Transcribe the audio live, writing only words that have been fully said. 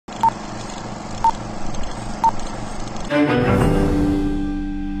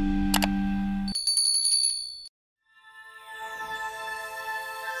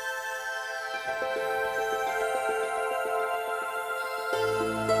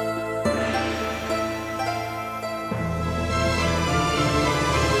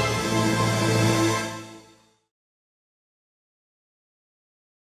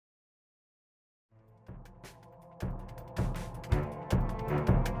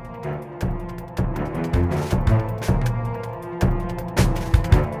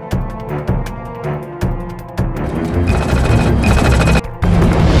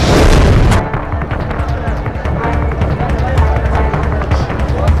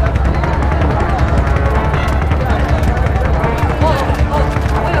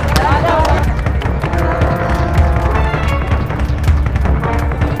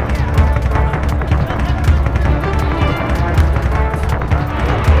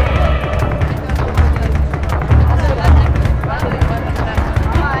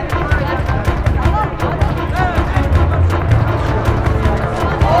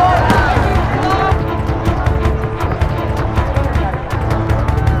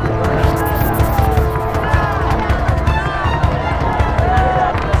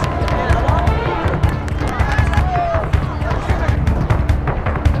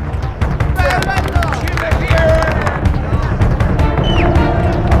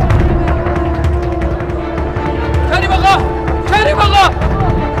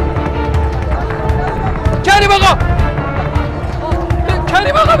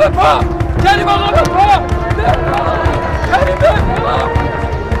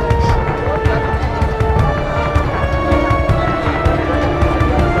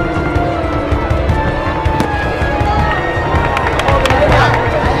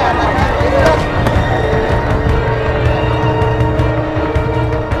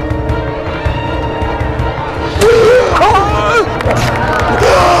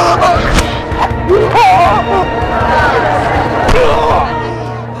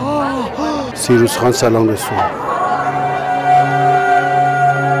خان سلام رسول.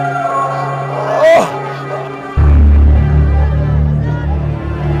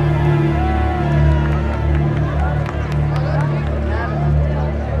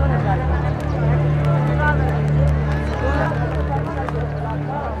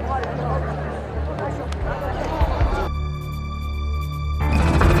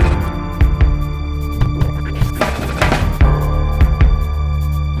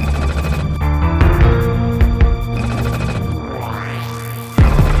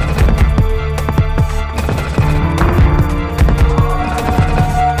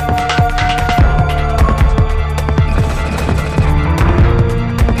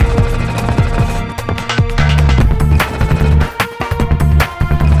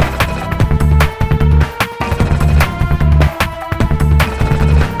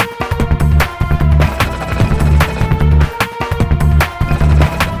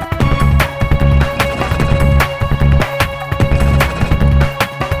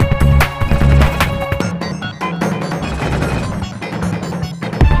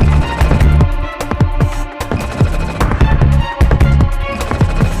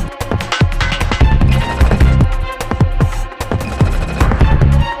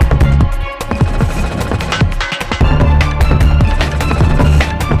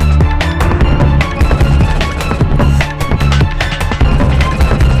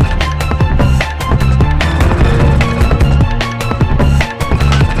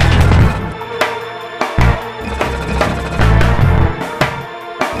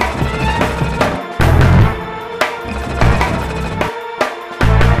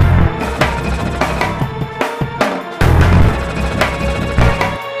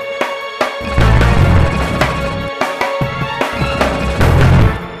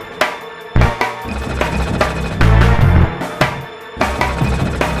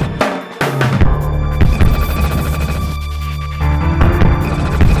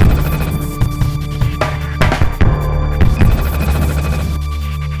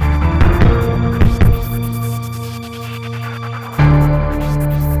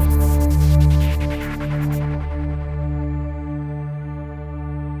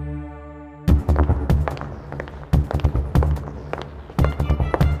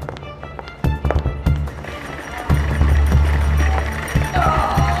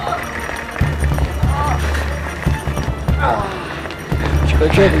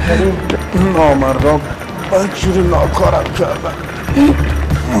 نامردم بدجوری ناکارم کردن.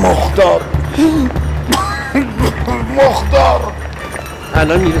 مختار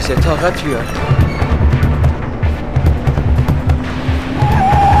الان میرسه، طاقت بیار.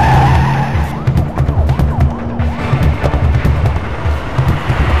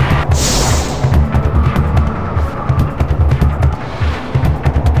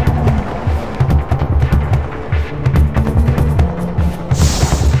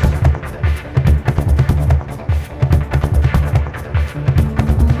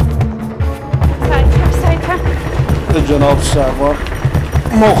 جناب سروان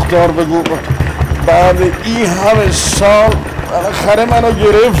مختار بگو بعد این همه سال بالاخره منو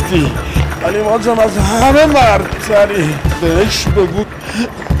گرفتی ولی ما جم از همه مردتری بهش بگو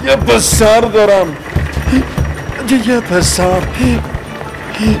یه پسر دارم یه پسر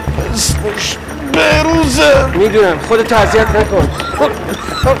اسمش بهروزه میدونم خودتو اذیت نکن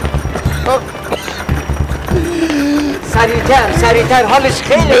سریعتر حالش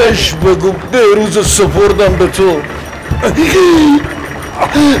خیلی بهش بگو بهروز سپردم به تو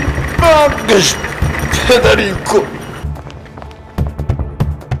بقش پدری کن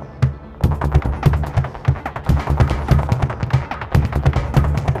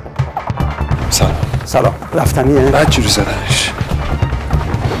سلام رفتنیه؟ بعد جوری زدنش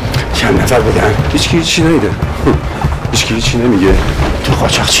چند نفر بودن؟ هیچکی هیچی نیده هیچکی هیچی نمیگه تو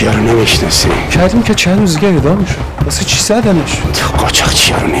قاچاقچی‌ها رو نمیشناسی کردیم که چند روز دیگه اعدام میشد واسه چی زدنش تو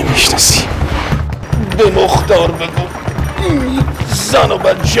قاچاقچی‌ها رو نمیشناسی به مختار بگو زن و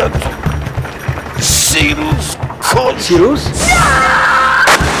بچت 3 روز کن 3 روز؟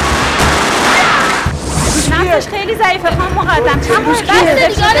 نفسش خیلی ضعیفه خانم مقدم چند روز کیه؟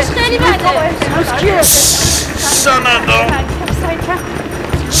 دیگارش خیلی بده کیه؟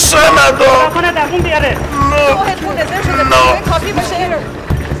 سندا کنه دقون بیاره روحت منتظر شده نه کافی باشه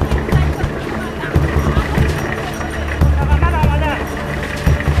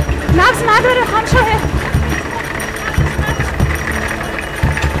نفس نداره خانم شاهد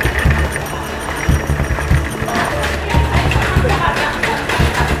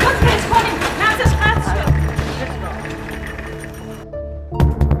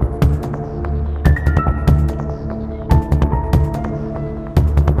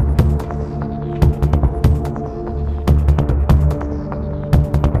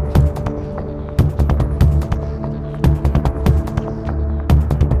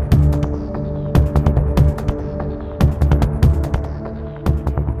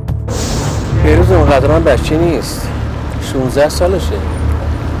بهروز اونقدر من بچه نیست 16 سالشه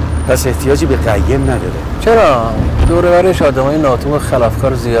پس احتیاجی به قیم نداره چرا؟ دور برش آدمای ناتوم و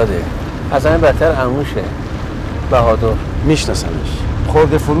خلافکار زیاده از همه بدتر عموشه بهادر میشناسمش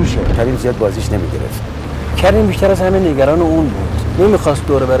خورده فروشه کریم زیاد بازیش نمیگرفت کریم بیشتر از همه نگران اون بود نمیخواست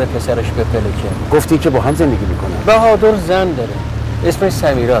دور بر پسرش بپلکه گفتی که با هم زندگی میکنن بهادر زن داره اسمش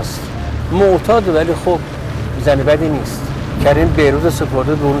سمیراست معتاد ولی خب زن بدی نیست کریم بهروز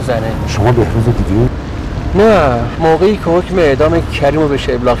سپرده به اون زنه شما بهروز دیدی؟ نه موقعی که حکم اعدام کریمو بهش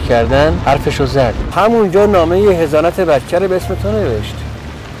ابلاغ کردن حرفشو زد همونجا نامه هزانت بچه رو به اسم تو نوشت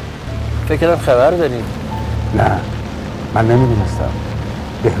فکر کردم خبر داریم نه من نمیدونستم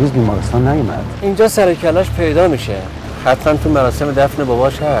بهروز بیمارستان نیومد اینجا سر کلاش پیدا میشه حتما تو مراسم دفن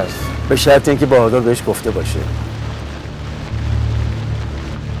باباش هست به شرط اینکه بهادر بهش گفته باشه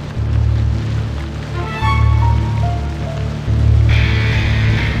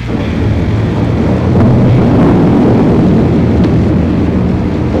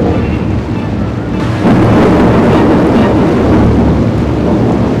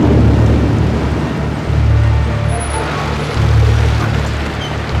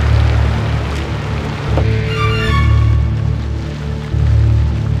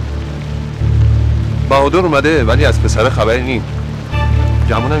بهادر اومده ولی از پسر خبری نیست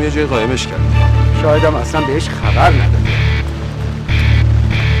گمونم یه جای قایمش کرد شایدم اصلا بهش خبر نداده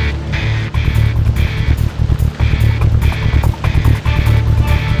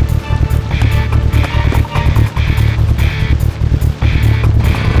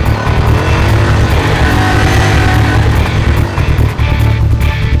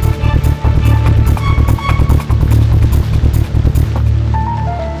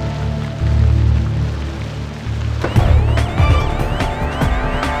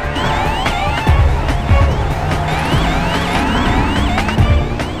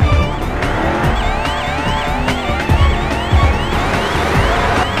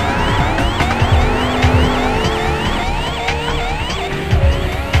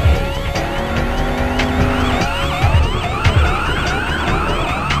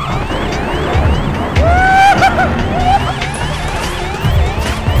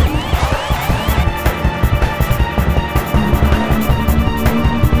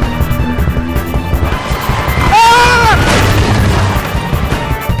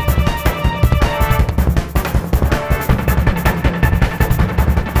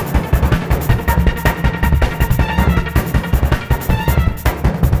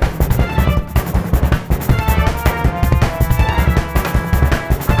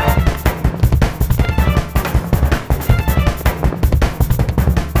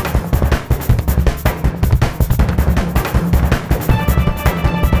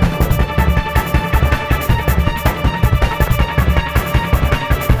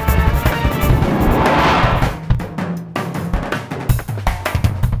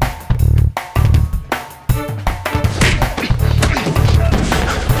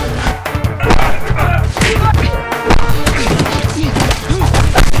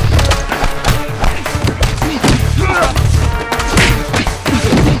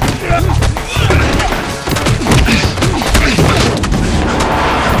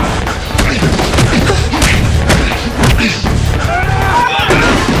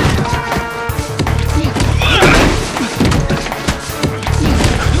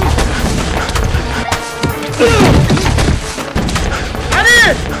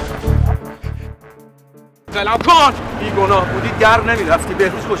ولم کن. بیگناه بودی در نمیرفتی.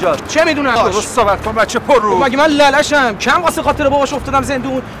 بهروز کجاست؟ چه میدونم؟ درست صحبت کن بچه پر رو. مگه من لالشم؟ کم واسه خاطر باباش افتادم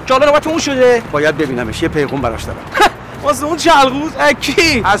زندون که حالا نوبت اون شده؟ باید ببینمش. یه پیغام براش دارم. واسه اون چلغوز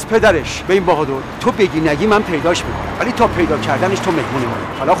کی؟ از پدرش. به این بهادر تو بگی نگی من پیداش میکنم، ولی تا پیدا کردنش تو مهمونی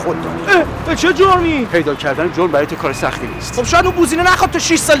مونه. حالا خود دانی. به چه جرمی؟ پیدا کردن جرم برای تو کار سختی نیست. خب شاید اون بوزینه نخواد تا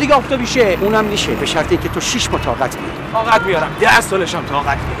 6 سال دیگه آفتابی شه. اونم میشه به شرطی که تو 6 ماه طاقت بیاری. طاقت میارم. 10 سالشم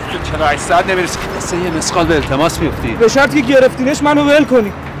طاقت میارم. چرا 8 ساعت نمیرسی؟ قصه یه مسقال به التماس میافتی. به شرطی که گرفتینش منو ول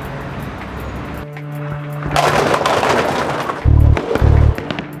کنی.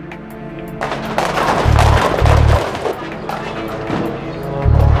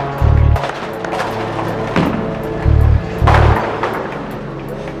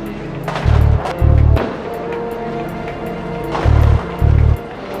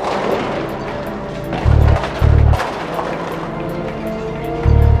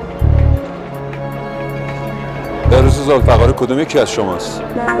 زلفقار کدوم یکی از شماست؟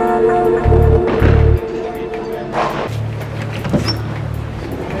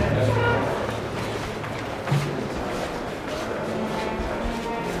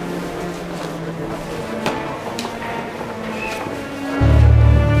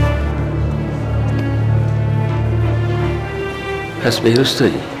 پس بهروز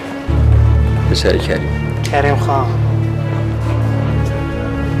تویی؟ پسر کریم خان.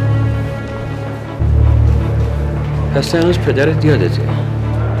 پس هنوز پدرت یادته.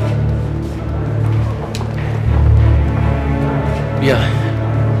 بیا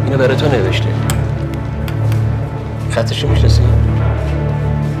اینو برای تو نوشته. خطشو میشناسی؟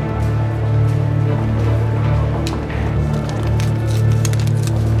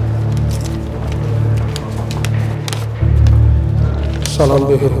 سلام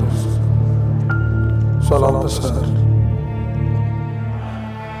بهروز. سلام پسر.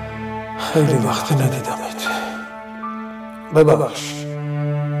 خیلی وقت ندیدمت. ببخش.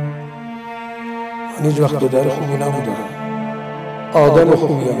 من هیچ وقت پدر خوبی نبودم. آدم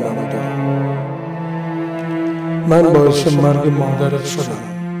خوبی هم نبودم. من باعث مرگ مادرت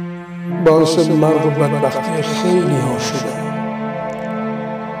شدم. باعث مرگ و بدبختی خیلی ها شدم.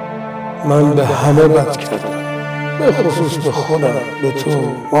 من به همه بد کردم، به خصوص به خودم، به تو،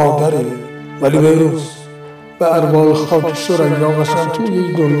 مادری. ولی بهروز به ارواح خاک سریا قسم توی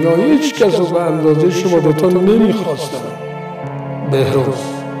این دنیا هیچ کس رو به اندازه شما دوتا نمیخواستم. بهروز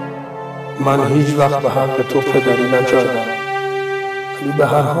من هیچ وقت به حق تو پدری نکردم، ولی به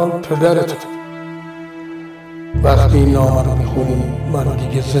هر حال پدرت. وقتی این نامه رو میخونی من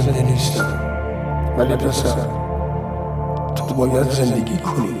دیگه زنده نیستم، ولی پسر تو باید زندگی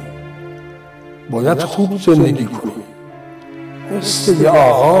کنی، باید خوب زندگی کنی مثل یه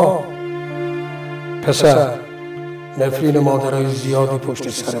آقا. پسر نفرین مادرای زیادی پشت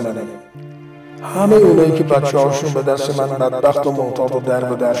سر منه. همه اونایی که بچه هاشون به دست من بدبخت و محتاط و در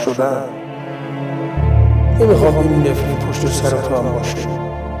به در شدن. نمیخوام این نفرین پشت سر تو هم باشه.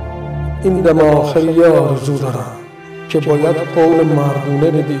 این دم آخر یه آرزو دارم که باید قول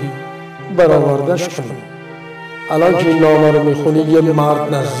مردونه بدی برآوردش کنی. الان که این نامه رو میخونی یه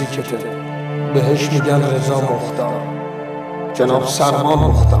مرد نزدیکته، بهش میگن رضا مختار، جناب سرمان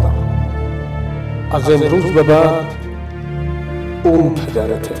مختار. از امروز به بعد اون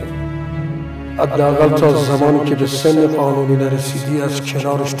پدرته. حداقل تا زمانی که به سن قانونی نرسیدی از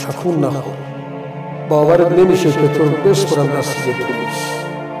کنارش تکون نخور. باورت نمیشه که تو رو بسپرم دست پلیس.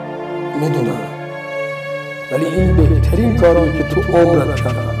 میدونم، ولی این بهترین کاریه که تو عمرت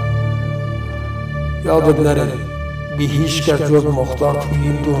کردم. یادت نره بی هیچ کس جز مختار توی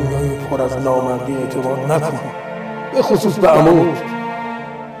این دنیای پر از نامردی اعتماد نکن، به خصوص به عمود.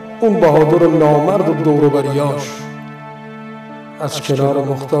 اون بهادر نامرد و دوروبریاش. از کنار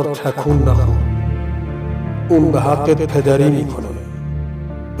مختار تکون نخور. اون به حقت پدری میکنه،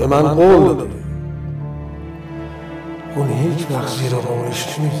 به من قول داده. اون هیچ وقت زیر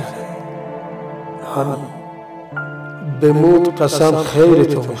قولش نمیزنه. همین بموت قسم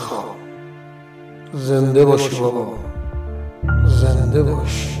خیرتو میخوام. زنده باشی بابا، زنده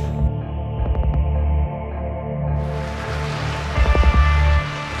باشی.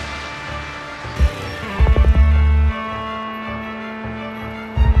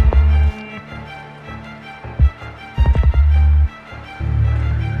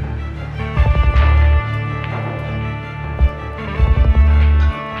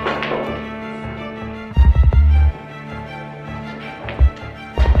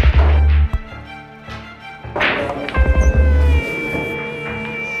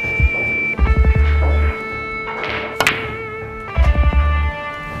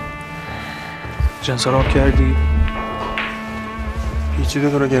 جنس رو کردی؟ پیچیده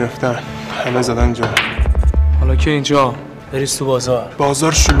تو رو گرفتن، همه زدن جا. حالا که اینجا بریز تو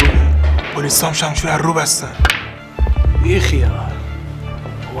بازار شلوغه، پلیس هم شمشیر رو بستن. بی خیال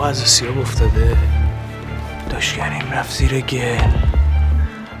او از سیاب افتاده، داشتگریم رفت زیر گل.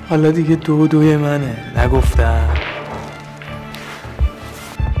 حالا دیگه دوی منه، نگفتم.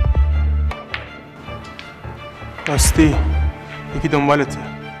 راستی یکی دنبالته،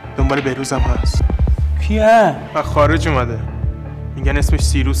 دنبال بهروز هم هست. کیه؟ و خارج اومده، میگن اسمش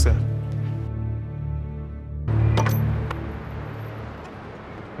سیروسه.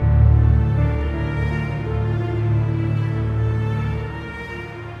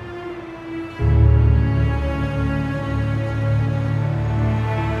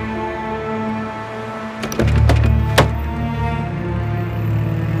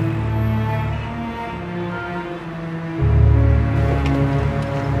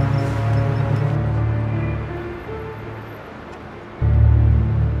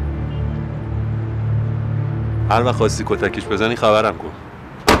 هر وقت خواستی کتکش بزنی خبرم کن.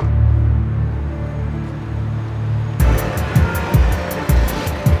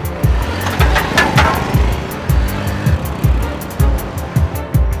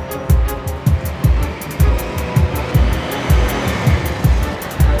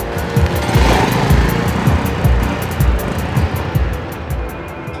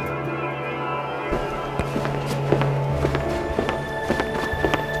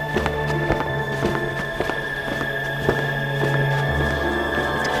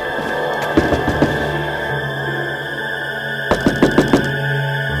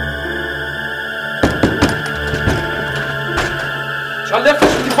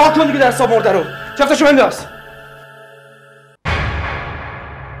 پاک کن دیگه دستا مرده رو. جفتشو بنداز.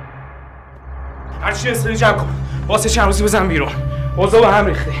 هرچی استری جمع کن. واسه چند روزی بزن بیرون. اوضاع به هم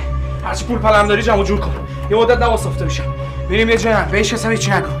ریخته. هرچی پول پلم داری جمع جور کن. یه مدت نواسفته میشم. میریم یه جای به هیچ کس هم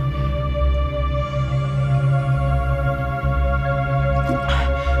هیچی نکن.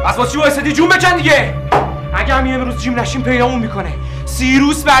 بس با چی وایسادی جون بکن دیگه. اگه هم یه امروز جیم نشیم پیدامون میکنه.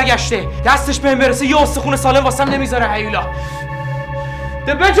 سیروس برگشته. دستش بهم برسه یه استخون سالم واسم نمیذاره هیولا.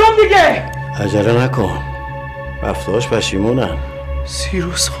 ده بجم دیگه. عجله نکن، رفتهاش پشیمونن.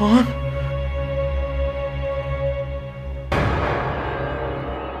 سیروس خان؟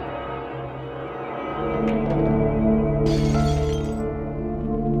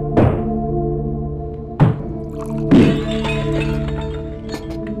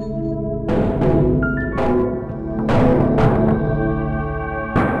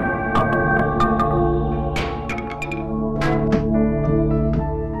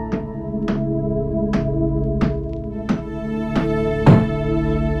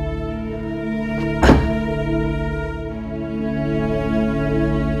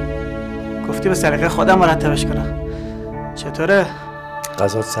 به سلیقه خودم مرتبش کنم. چطوره؟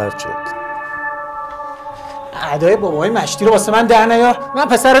 غذا سرد شد. ادای بابای مشتی رو واسه من در نیار. من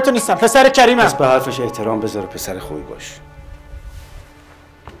پسرتو نیستم، پسر کریمم. بس به حرفش احترام بذار، پسر خوبی باش.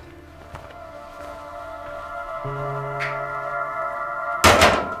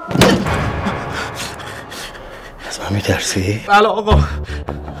 از من میترسی؟ بله آقا.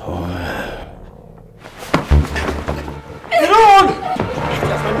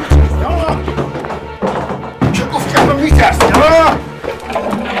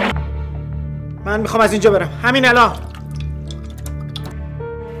 من میخوام از اینجا برم همین الان.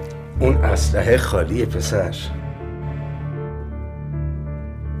 اون اسلحه خالیه پسر.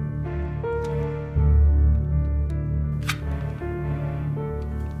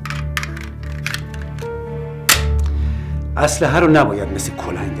 اسلحه رو نباید مثل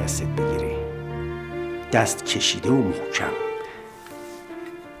کلنگ دستت بگیری. دست کشیده و محکم.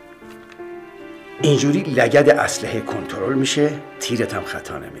 اینجوری لگد اسلحه کنترل میشه، تیرت هم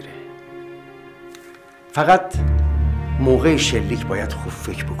خطا نمیره. فقط موقع شلیک باید خوب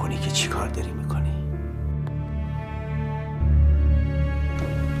فکر بکنی که چی کار داری میکنی.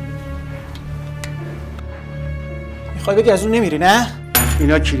 میخوای بگی از اون نمیری نه؟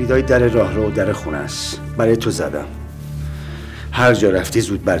 اینا کلیدای در راهرو و در خونه است. برای تو زدم. هر جا رفتی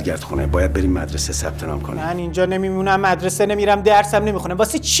زود برگرد خونه. باید بریم مدرسه ثبت نام کنی. من اینجا نمیمونم، مدرسه نمیرم، درسم نمیخونم.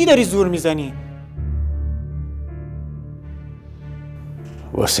 واسه چی داری زور میزنی؟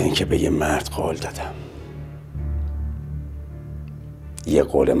 واسه اینکه به یه مرد قول دادم. یه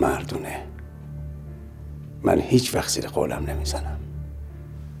قول مردونه. من هیچ وقت زیر قولم نمیزنم.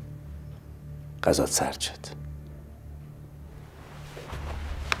 غذات سرد شد.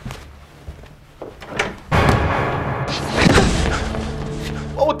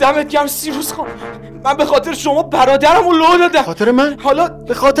 بابا دمت گرم سیروس خان. من به خاطر شما برادرم رو لو دادم. خاطر من؟ حالا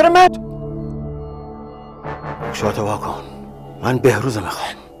به خاطر من. شاتو واکن. من بهروز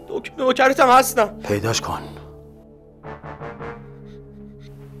میخوام. نوکرتم هستم. پیداش کن.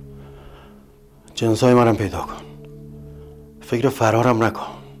 جنسای منم پیدا کن. فکر فرارم نکن.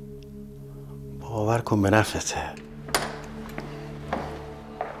 باور کن به نفسته.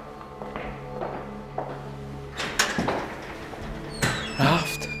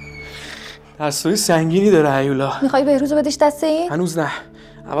 رفت. دستای سنگینی داره هیولا. میخوای بهروزو بدش دست این؟ هنوز نه.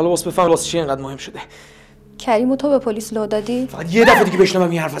 اول واسه بفهم واسه چی اینقدر مهم شده. کریمو تو به پلیس لو دادی؟ فقط یه دفعه دیگه بشنوم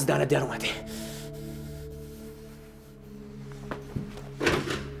این حرف از دهنت در اومده.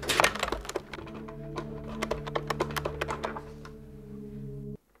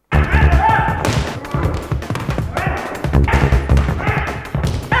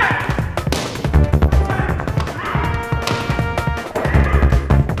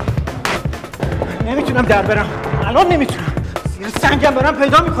 نمیتونم در برم. الان نمیتونم. زیر سنگم برم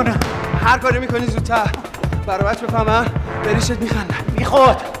پیدا میکنم. هر کاری میکنی زودتر. برابرش بفهمم بریشت میخندن.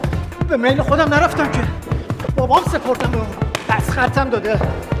 میخواد. به میل خودم نرفتم که. بابام سپردم به اون. دست خطم داده.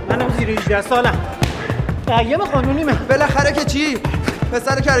 منم زیر 18 سالم. قیم قانونیمه. بالاخره که چی؟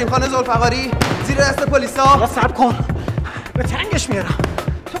 پسر کریم خان ذوالفقاری زیر دست پلیسا. حالا صبر کن. به تنگش میارم.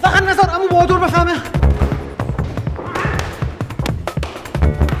 تو فقط نذار عمو بهادر بفهمه.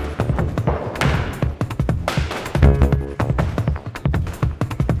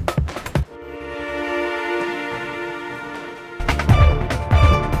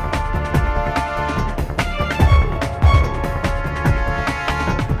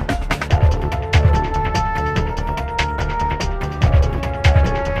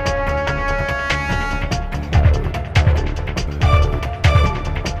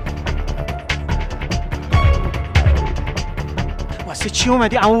 چی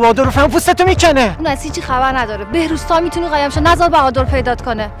اومدی؟ عمو بهادر رو فهم پوستتو میکنه. اون از هیچی خبر نداره. بهروز تا میتونی قایم شو نذار بهادر پیدات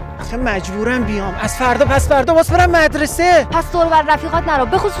کنه. آخه مجبورم بیام. از فردا پس فردا واسه برم مدرسه. پس دور بر رفیقات نرو،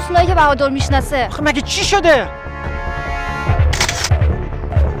 به خصوص اونایی که بهادر میشناسه. آخه مگه چی شده؟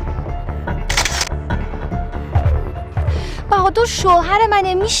 بهادر شوهر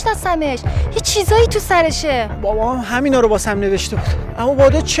منه، میشناسمش. یه چیزایی تو سرشه. بابا همینا رو واسم نوشته بود. اما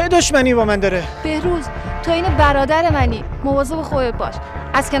بهادر چه دشمنی با من داره؟ بهروز تو این برادر منی، مواظب خودت باش.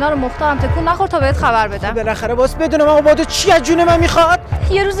 از کنار مختارم تکون نخور تا بهت خبر بدم. بالاخره باز بدونم اما بهادر چی از جون من میخواد.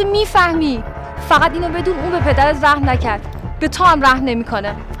 یه روز میفهمی. فقط اینو بدون اون به پدرت رحم نکرد. به تو هم رحم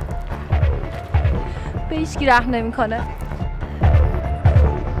نمیکنه. به هیچکی رحم نمیکنه.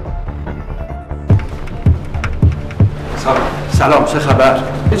 سلام، چه خبر؟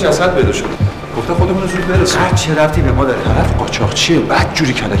 یه جسد پیدا شد. گفته خودمون رو زود برسون. چه ربطی به ما داره؟ طرف قاچاقچیه، بد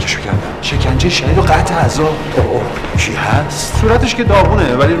جوری کلکشو کردن. شکنجه شدید و قطع اعضا. اوه کی هست؟ صورتش که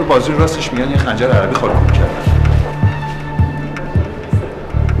داغونه ولی رو بازوی راستش میگن یه خنجر عربی خالکوب کردن.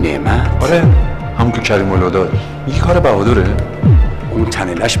 نعمت؟ آره، همون که کریم ولو داد. میگه کار بهادره؟ اون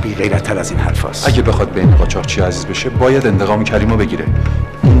تنلش بی غیرت‌تر از این حرفاست. اگه بخواد بین قاچاقچی عزیز بشه باید انتقام کریمو بگیره.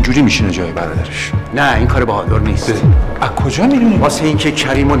 اونجوری میشینه جای برادرش. نه این کار بهادر نیست. از کجا میدونی؟ واسه اینکه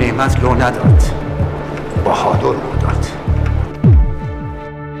کریم و نعمت لو نداد، بهادر لو داد.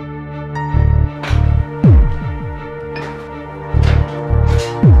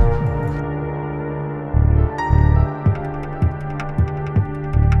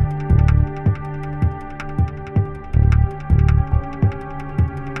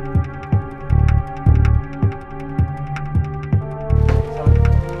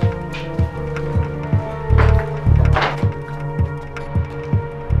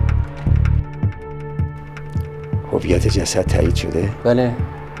 هویت جسد تایید شده؟ بله.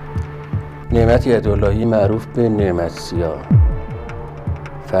 نعمت یداللهی معروف به نعمت سیاه،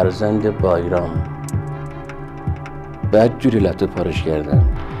 فرزند بایرام. بعد جوری لبت پارش کردن.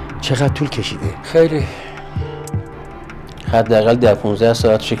 چقدر طول کشیده؟ خیلی. حداقل 10-15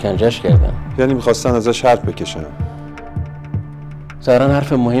 ساعت شکنجهش کردن. یعنی میخواستن ازش حرف بکشن. ظاهراً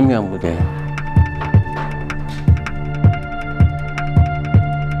حرف مهمی هم بوده.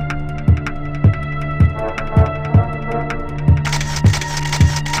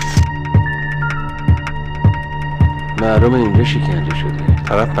 معلومه اینجا شکنجه شده.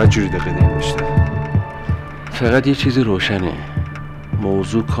 طرف بد جوری دقیقه نمیشته. فقط یه چیزی روشنه.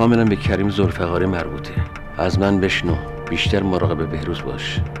 موضوع کاملا به کریم ذوالفقاری مربوطه. از من بشنو. بیشتر مراقب بهروز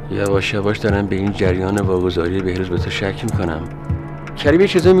باش. یواش یواش دارم به این جریان واگذاری بهروز به تو شک میکنم. کریم یه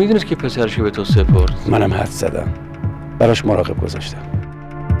چیزایی میدونست که پسرشو به تو سپرد. منم حد زدم. براش مراقب گذاشتم.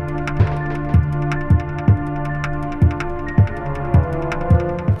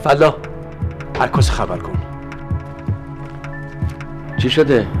 فلا هر کس خبر کن. چی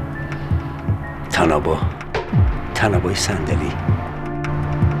شده؟ تنابای صندلی،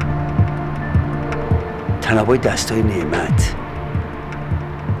 تنابای دستای نعمت.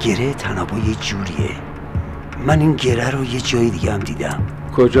 گره تنابا یه جوریه. من این گره رو یه جای دیگه هم دیدم.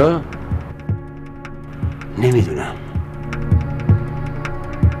 کجا؟ نمیدونم.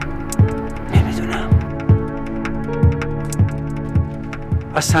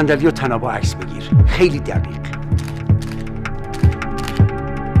 از صندلی و تنابا عکس بگیر، خیلی دقیق.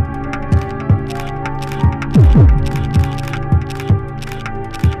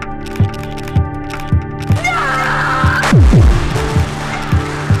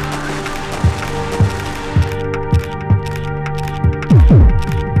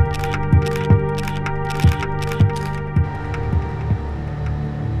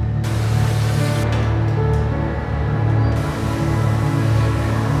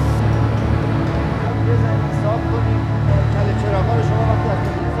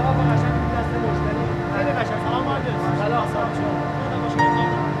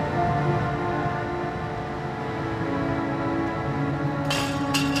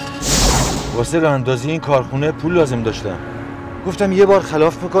 واسه راه اندازی این کارخونه پول لازم داشتم. گفتم یه بار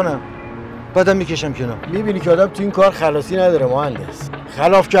خلاف میکنم بعدم میکشم کنار. میبینی که آدم تو این کار خلاصی نداره مهندس.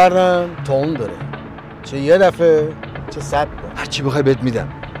 خلاف کردن تا اون داره، چه یه دفعه چه 100 بار. هرچی بخوای بهت میدم،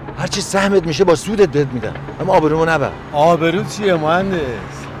 هرچی سهمت میشه با سودت بهت میدم، اما آبرومو نبر. آبرو چیه مهندس؟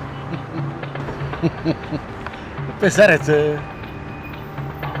 پسرته؟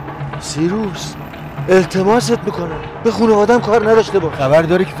 سیروس التماست میکنم به خانواده‌ام کار نداشته باش. خبر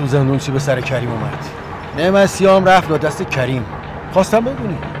داری که تو زندان چی به سر کریم اومد؟ نعمتیام رفت با دست کریم. خواستم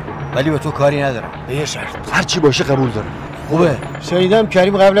بدونی ولی به تو کاری ندارم، به یه شرط. هر چی باشه قبول دارم. خوبه. شنیدم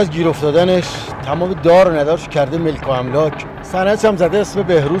کریم قبل از گیر افتادنش تمام دار و ندارش کرده ملک و املاک. سندش هم زده اسم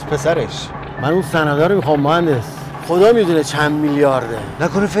بهروز پسرش. من اون سندا رو میخوام مهندس. خدا میدونه چند میلیارده.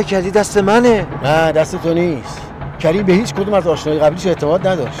 نکنه فکر کردی دست منه؟ نه دست تو نیست. کریم به هیچ کدوم از آشنایی قبلیش اعتماد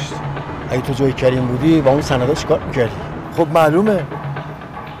نداشت. اگه تو جای کریم بودی با اون سندا چیکار می‌کردی؟ خب معلومه.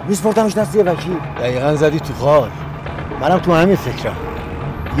 میسپردمش دست یه وکیل. دقیقاً زدی تو خار. منم تو همین فکرم.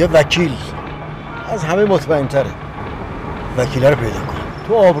 یه وکیل از همه مطمئن‌تره. وکیل رو پیدا کن.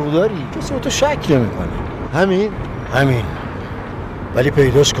 تو آبرو داری. کسی به تو شک نمی‌کنه. همین. ولی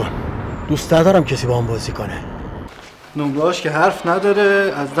پیداش کن. دوست ندارم کسی با هم بازی کنه. نمره‌اش که حرف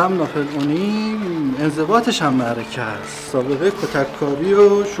نداره، از دم ناپلئونی، انضباطش هم معرکه هست. سابقه کتککاری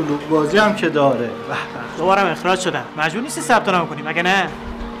و شلوغ بازی هم که داره. دوبارم اخراج شدم. مجبور نیستی ثبت نام کنی مگه نه؟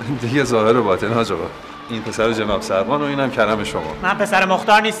 دیگه ظاهر و باطن حاج آقا. این پسر جناب سروان و اینم کرم شما. من پسر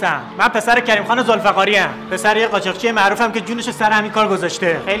مختار نیستم. من پسر کریم خان ذوالفقاری ام. پسر یه قاچاقچی معروفم که جونش سر همین کار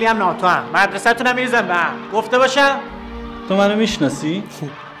گذاشته. خیلی هم ناتوام. مدرسه‌تونم میریزم به هم. گفته باشم؟ تو منو میشناسی؟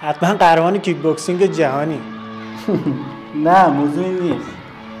 حتما قهرمان کیک بوکسینگ جهانی. نه موضوعی نیست.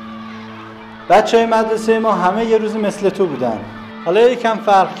 بچهای مدرسه ما همه یه روزی مثل تو بودن. حالا یکم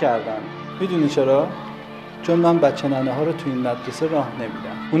فرق کردن. میدونی چرا؟ چون من بچه ننه ها رو تو این مدرسه راه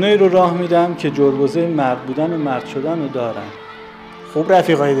نمیدم. اونایی رو راه میدم که جربوزه مرد بودن و مرد شدن رو دارن. خوب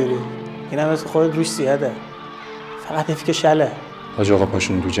رفیقایی داری. اینم از خودت روش زیاده. فقط حیف که شله. حاج آقا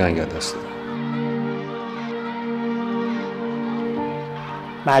پاشون تو جنگ دست داد.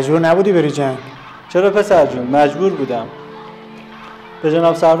 مجبور نبودی بری جنگ؟ چرا پسر جون؟ مجبور بودم. به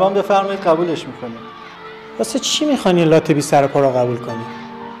جناب سروان بفرمایید قبولش میکنیم. واسه چی میخوانی لات بی سر پا رو قبول کنی؟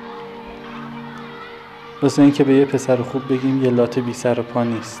 واسه اینکه به یه پسر خوب بگیم یه لات بی سر و پا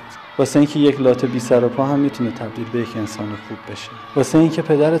نیست. واسه اینکه یک لات بی سر و پا هم میتونه تبدیل به یک انسان خوب بشه. واسه اینکه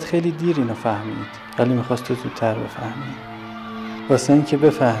پدرت خیلی دیر اینو فهمید ولی میخواست تو زودتر بفهمی. واسه اینکه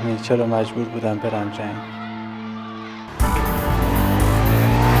بفهمی چرا مجبور بودم برم جنگ.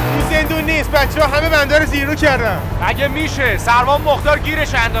 زندون نیست، بچه‌ها همه بنده رو زیرو کردن. اگه میشه سروان مختار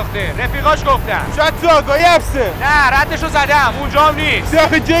گیرش انداخته. رفیقاش گفتن. شاید تو آگاهی حبسه. نه ردشو زدم، اونجا هم نیست.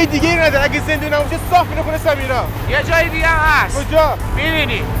 آخه جای دیگه ای نداره. اگه زندون نباشه صاف میره خونه سمیرا. یه جای دیگه هم هست. کجا؟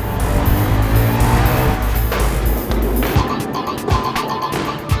 میبینی.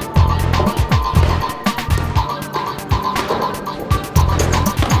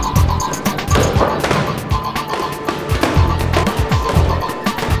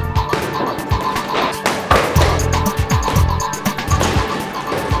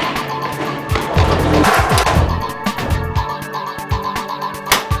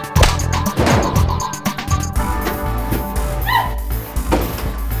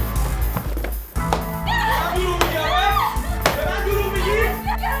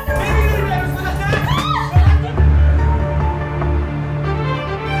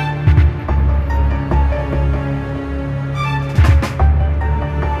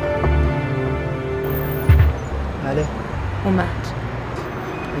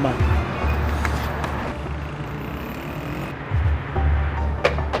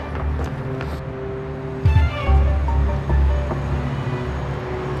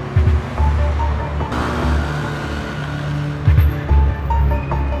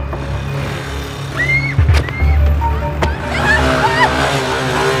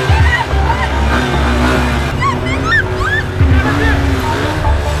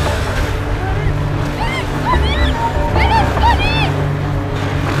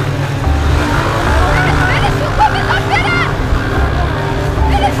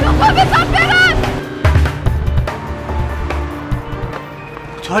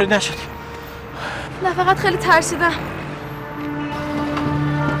 طوری نشدیم. نه فقط خیلی ترسیدم.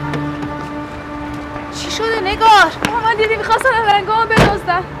 چی شده نگار؟ من دیدی میخواستن انتقام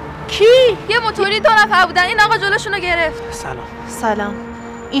بدزدن. کی؟ یه موتوری 2 نفر بودن. این آقا جلوشونو گرفت. سلام.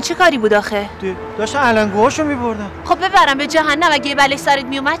 این چه کاری بود آخه؟ داشتن علنگوهاشو میبردن. خب ببرم به جهنم اگه بلش سرت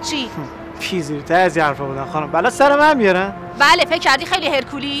میومد چی؟ پیزیرتر از این حرفا بودن خانم. بلا سر من بیارن؟ بله فکر کردی خیلی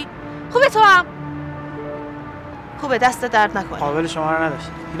هرکولی؟ خوبه تو هم؟ خوبه دست درد نکنه. قابل شما رو نداشت.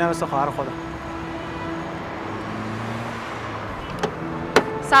 اینم مثل خواهر خودم.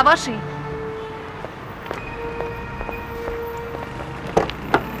 سوار شین.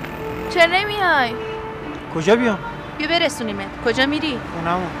 چرا نمیای؟ کجا بیام؟ بیا برسونیمت. کجا میری؟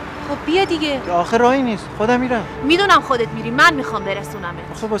 خونمون. خب بیا دیگه. آخه راهی نیست. خودم میرم. میدونم خودت میری. من میخوام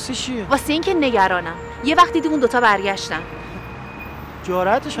برسونمت. آخه واسه چیه؟ واسه اینکه نگرانم. یه وقت دیدی اون دوتا برگشتن.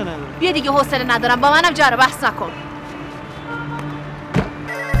 جرأتشو ندارم. بیا دیگه حوصله ندارم. با منم جر بحث نکن.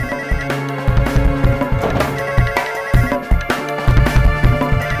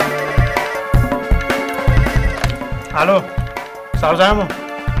 الو. سرزمون.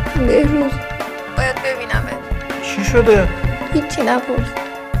 بهروز باید ببینمت. چی شده؟ هیچی نپرس.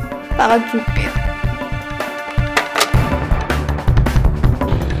 فقط زود بیا.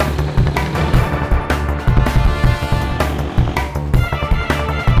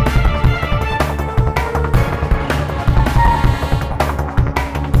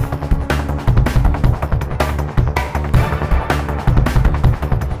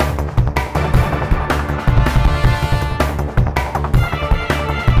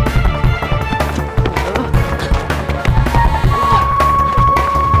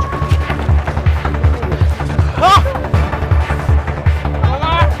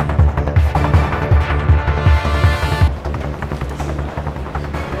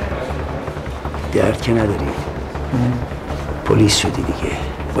 درد که نداری. پلیس شدی دیگه.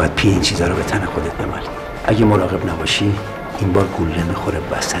 باید پی این چیزا رو به تن خودت بمالی. اگه مراقب نباشی این بار گوله میخوره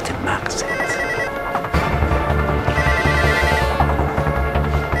وسط مغزت.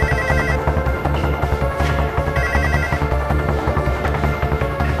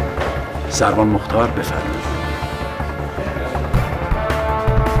 سروان مختار بفرمایید.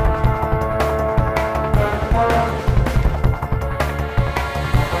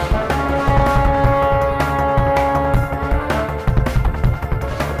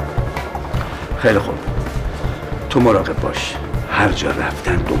 خیلی خوب. تو مراقب باش. هر جا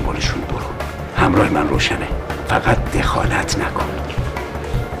رفتن دنبالشون برو. همراه من روشنه. فقط دخالت نکن.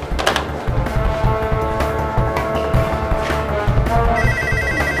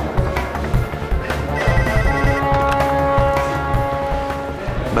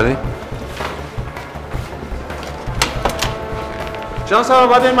 بله؟ جان سلام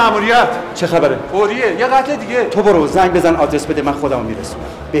بعد این ماموریت چه خبره؟ فوریه یه قتل دیگه. تو برو زنگ بزن آدرس بده من خودمو میرسونم.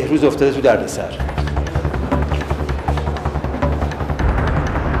 بهروز افتاده تو دردسر.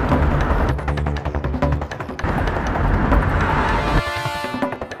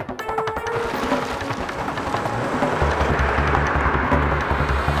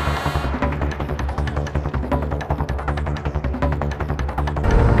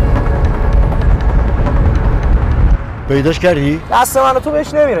 پیداش کردی؟ دست من و تو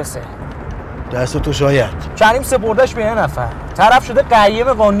بهش نمیرسه. دست تو شاید. کریم سپردش به یه نفر. طرف شده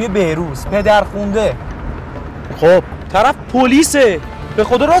قیم قانونی بهروز. پدر خونده. خب طرف پلیسه. به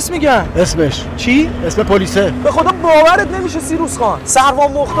خدا راست میگم. اسمش چی؟ اسم پلیسه. به خدا باورت نمیشه سیروس خان.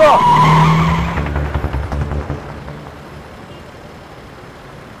 سروان مختار.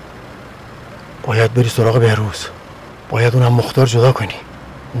 باید بری سراغ بهروز. باید اونم مختار جدا کنی.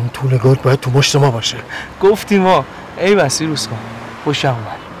 اون طول گرگ باید تو مشت ما باشه. گفتی ما. ای بسی روز کن. خوشم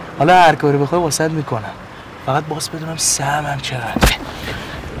اومد. حالا هر کاری بخوای واسط میکنم. فقط باز بدونم سهمم چقدره.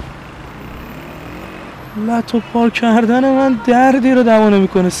 لطو پا کردن من دردی رو دوا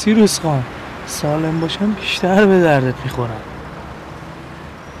نمیکنه سیروس خان. سالم باشم بیشتر به دردت میخورم.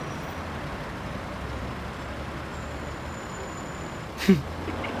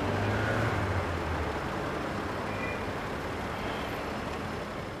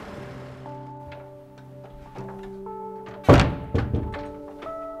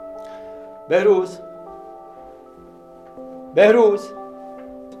 بهروز بهروز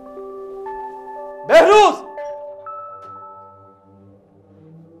بهروز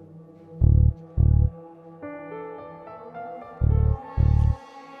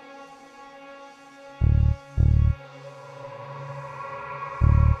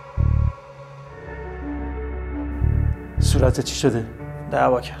صورتت چی شده؟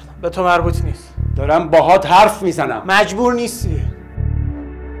 دعوا کردم. به تو مربوط نیست. دارم باهات حرف میزنم. مجبور نیستی.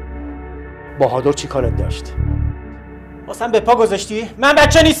 بهادر چی کارت داشت؟ واسم به پا گذاشتی؟ من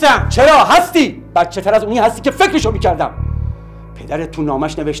بچه نیستم. چرا هستی؟ بچه تر از اونی هستی که فکرشو میکردم. پدرت تو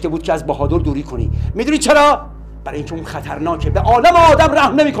نامش نوشته بود که از بهادر دوری کنی. میدونی چرا؟ برای اینکه اون خطرناکه، به عالم آدم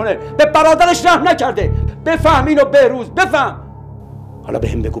رحم نمیکنه، به برادرش رحم نکرده. بفهم اینو بهروز، بفهم. حالا به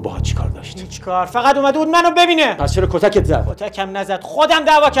هم بگو باهات چیکار داشت؟ هیچ کار، فقط اومده بود منو ببینه. پس چرا کتکت زد؟ کتکم نزد، خودم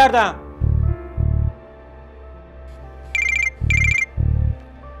دعوا کردم.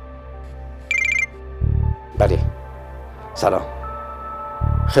 بله. سلام.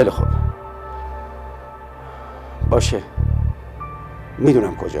 خیلی خوب. باشه.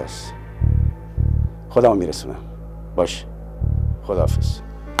 میدونم کجاست. خودمو میرسونم. باشه. خداحافظ.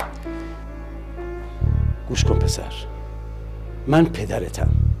 گوش کن پسر. من پدرتم،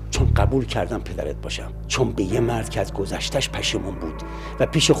 چون قبول کردم پدرت باشم، چون به یه مرد که از گذشتش پشیمون بود و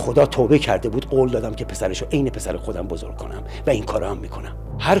پیش خدا توبه کرده بود قول دادم که پسرشو عین پسر خودم بزرگ کنم و این کارو هم میکنم.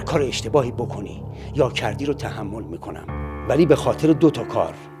 هر کار اشتباهی بکنی یا کردی رو تحمل میکنم، ولی به خاطر 2 تا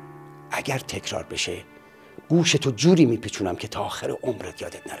کار اگر تکرار بشه گوشتو جوری میپیچونم که تا آخر عمرت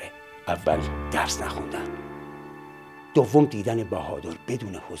یادت نره. اول درس نخوندن، دوم دیدن بهادر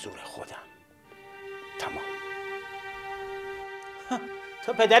بدون حضور خودم. تمام.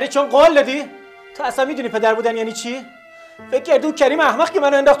 تو پدری چون قول دادی؟ تو اصلا میدونی پدر بودن یعنی چی؟ فکر کردی اون کریم احمق که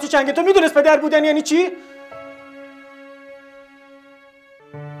منو انداخت تو چنگ تو میدونست پدر بودن یعنی چی؟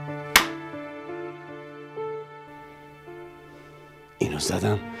 اینو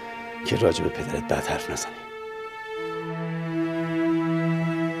زدم که راجع به پدرت بد حرف نزنی.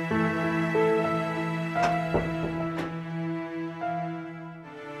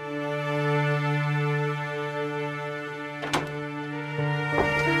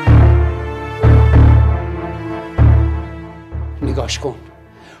 نگاش کن،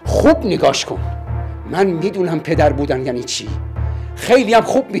 خوب نگاش کن. من میدونم پدر بودن یعنی چی، خیلی هم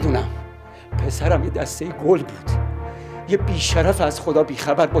خوب میدونم. پسرم یه دسته گل بود، یه بیشرف از خدا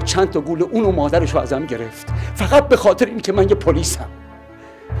بیخبر با چند تا گول اون و مادرشو ازم گرفت فقط به خاطر اینکه من یه پلیسم.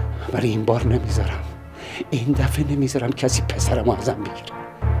 ولی این بار نمیذارم، این دفعه نمیذارم کسی پسرمو ازم بگیره،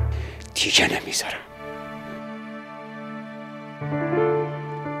 دیگه نمیذارم.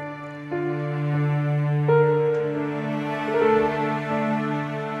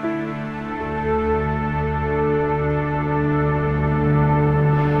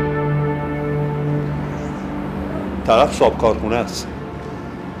 طرف صاحب کارخونه است،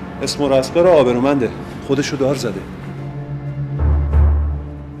 اسم مرسقه را آبرومنده، خودشو دار زده.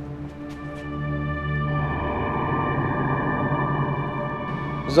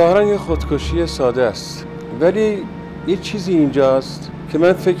 ظاهرا یه خودکشی ساده است، ولی یه چیزی اینجاست که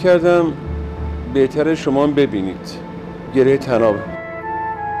من فکر کردم بهتره شما هم ببینید. گره طنابه.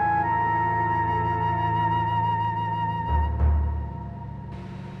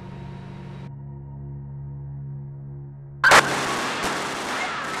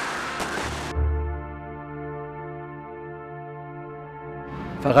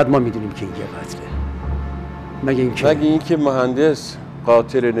 فقط ما میدونیم که این یه قتله. مگه اینکه مهندس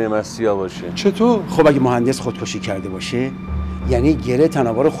قاتل نعمت‌سیا باشه. چطور؟ خب اگه مهندس خودکشی کرده باشه یعنی گره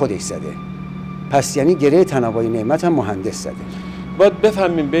تناوا رو خودش زده، پس یعنی گره تناوای نعمت هم مهندس زده. باید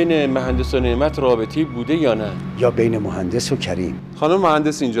بفهمیم بین مهندس و نعمت رابطه‌ای بوده یا نه، یا بین مهندس و کریم. خانم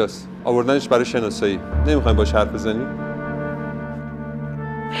مهندس اینجاست، آوردنش برای شناسایی. نمیخوایم باش حرف بزنیم؟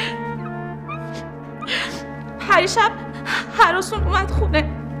 پریشب هراسون اومد خونه،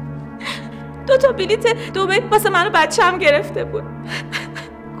 2 تا بلیت دبی واسه من و بچه‌م گرفته بود.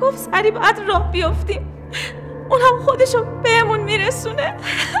 گفت سریع باید راه بیافتیم، اونم خودشو بهمون میرسونه.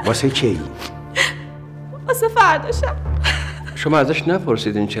 واسه کی؟ واسه فرداشم. شما ازش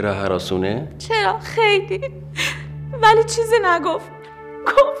نپرسیدین چرا هراسونه؟ چرا؟ خیلی، ولی چیزی نگفت.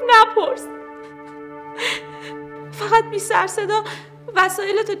 گفت نپرس، فقط بی سر صدا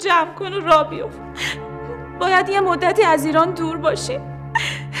وسایلتو جمع کن و راه بیافت. باید یه مدتی از ایران دور باشیم.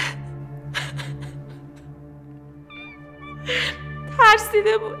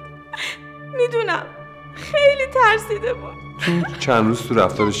 ترسیده بود، میدونم خیلی ترسیده بود. چند روز تو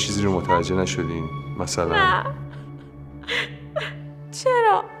رفتارش چیزی رو متوجه نشدین؟ مثلا؟ نه.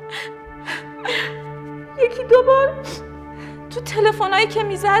 چرا؟ 1-2 بار تو تلفنایی که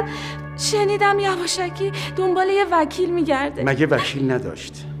میزد شنیدم یواشکی دنبال یه وکیل میگرده. مگه وکیل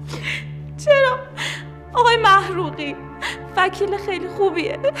نداشت؟ چرا؟ آقای محروقی وکیل خیلی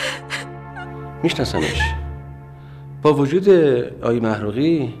خوبیه. میشناسمش. با وجود آقای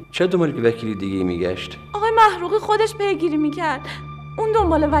محروقی چرا دنبال وکیل دیگه میگشت؟ آقای محروقی خودش پیگیری میکرد، اون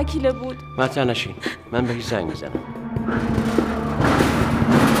دنبال وکیل بود. مطرح نشین، من بهش زنگ میزنم.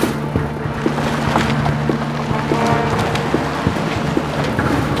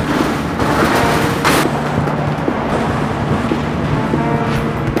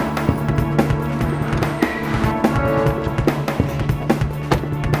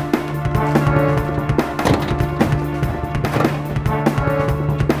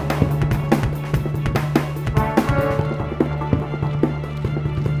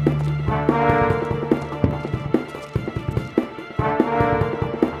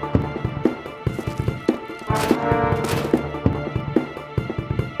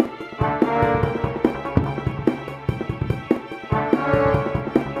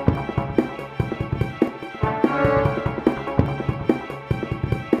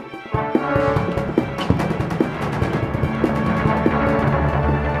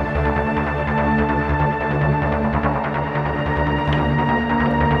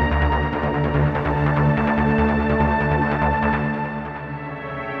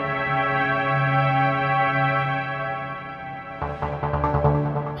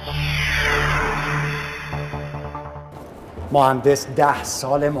 مهندس 10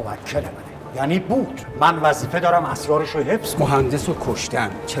 سال موکل منه، یعنی بود. من وظیفه دارم اسرارش رو حفظ کنم. مهندس رو کشتن،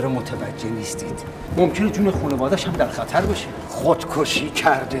 چرا متوجه نیستید؟ ممکنه جون خانواده‌اش هم در خطر باشه. خودکشی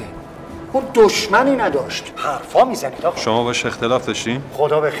کرده، اون دشمنی نداشت. حرفا میزنید آقا. شما باش اختلاف داشتین؟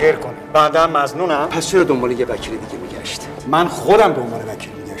 خدا به خیر کنه. بعدم مظنونم. پس چرا دنبال یه وکیل دیگه میگشت؟ من خودم دنبال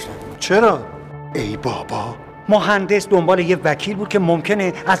وکیل میگشتم. چرا؟ ای بابا، مهندس دنبال یه وکیل بود که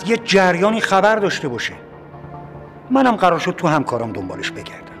ممکنه از یه جریانی خبر داشته باشه. منم قرار شد تو همکارام دنبالش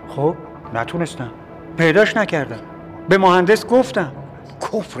بگردم. خب نتونستم، پیداش نکردم. به مهندس گفتم،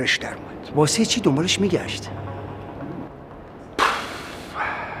 کفرش در اومد. واسه چی دنبالش میگشت؟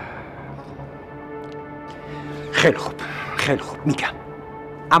 خیلی خوب میگم،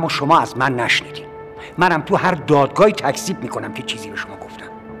 اما شما از من نشنیدین. منم تو هر دادگاهی تکذیب میکنم که چیزی به شما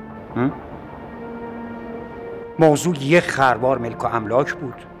گفتم. موضوع یه خروار ملک و املاک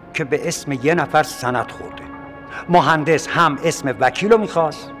بود که به اسم یه نفر سند خورده. مهندس هم اسم وکیل رو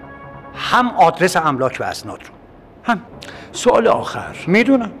میخواست، هم آدرس املاک و اسناد رو. هم سوال آخر،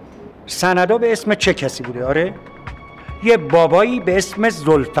 میدونم سندا به اسم چه کسی بوده؟ آره، یه بابایی به اسم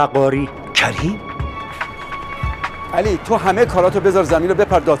ذوالفقاری. کریم؟ علی تو همه کاراتو بذار زمین رو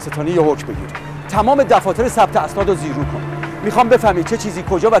بپر دادستانی یه حکم بگیر. تمام دفاتر ثبت اسناد رو زیرو کن. میخوام بفهمی چه چیزی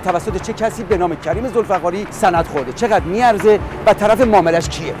کجا و توسط چه کسی به نام کریم ذوالفقاری سند خورده، چقدر میارزه و طرف معاملش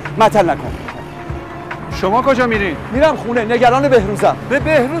کیه. معطل نکن. شما کجا میرین؟ میرم خونه، نگران بهروزم. به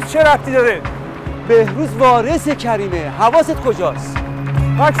بهروز چه ربطی داره؟ بهروز وارث کریمه، حواست کجاست؟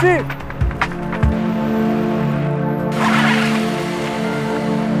 تاکسی!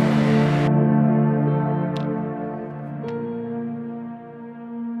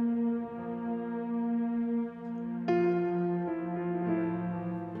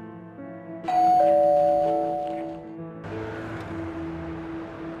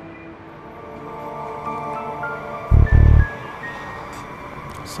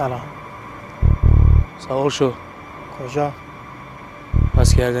 سلام. سوار شو. کجا؟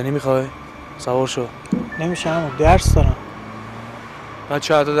 مسگردانی میخوای؟ سوار شو. نمیشه همون، درس دارم.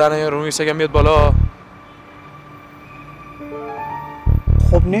 بچه حتی در نیار، اون ایستگم بیاد بالا.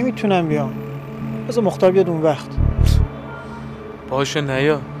 خب نمیتونم بیام، بذار مختار بیاد اون وقت. باشه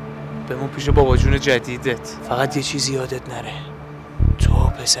نیا، بمون پیش بابا جون جدیدت. فقط یه چیزی یادت نره، تو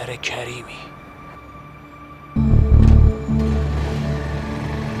پسر کریمی.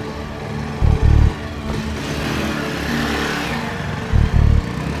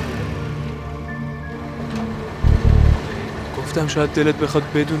 گفتم شاید دلت بخواد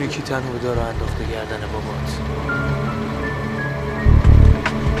بدونی کی تنها داره انداخته گردن بابات.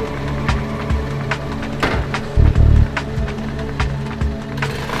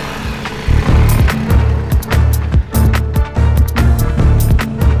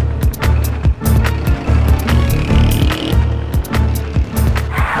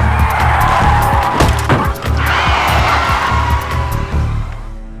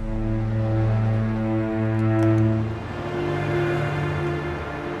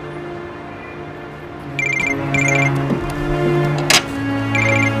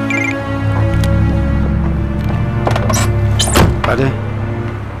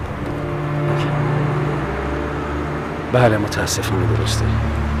 بله متاسفانه درسته.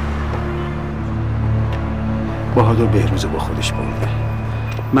 بهادر بهروز با خودش برده.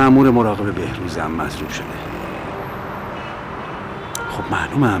 مأمور مراقب بهروزم مظلوم شده. خب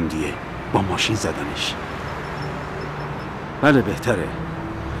معلومه عمدیه، با ماشین زدنش. بله بهتره.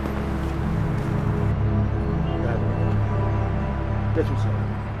 بهتون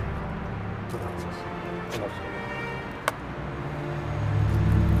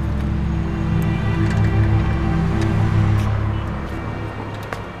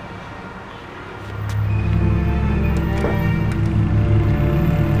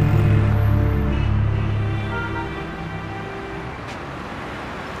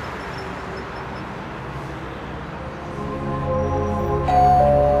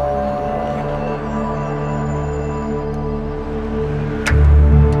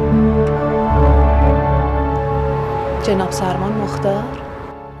جناب سرمان مختار،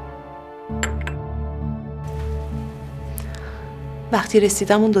 وقتی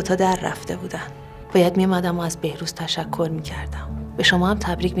رسیدم اون دوتا در رفته بودن. باید میامدم و از بهروز تشکر میکردم. به شما هم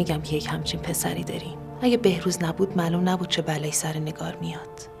تبریک میگم که یک همچین پسری دارین. اگه بهروز نبود معلوم نبود چه بلایی سر نگار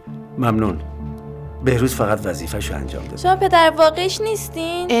میاد. ممنون. بهروز فقط وظیفه‌شو انجام داد. شما پدر واقعیش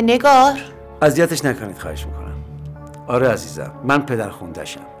نیستین؟ نگار اذیتش نکنید خواهش میکنم. آره عزیزم، من پدر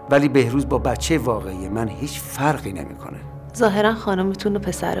خونده‌شم، ولی بهروز با بچه واقعی من هیچ فرقی نمیکنه. ظاهرا خانمتون و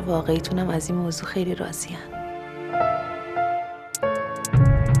پسر واقعیتونم از این موضوع خیلی راضین.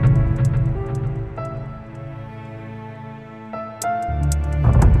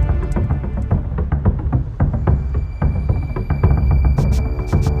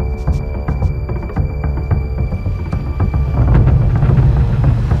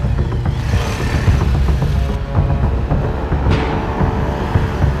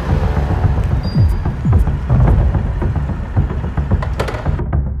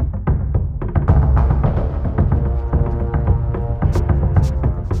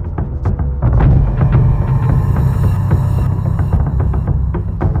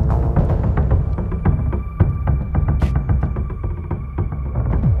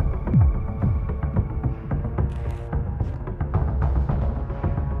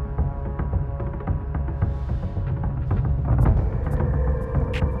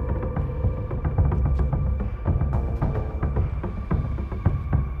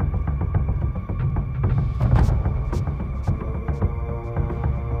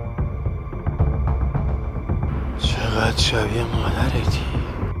 چقدر شبیه مادرتی.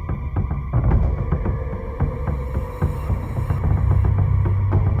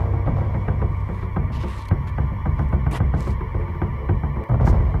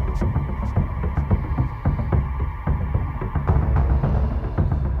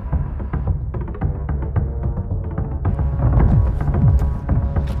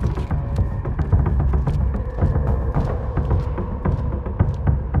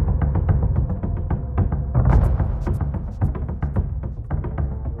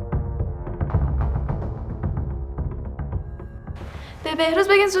 بهروز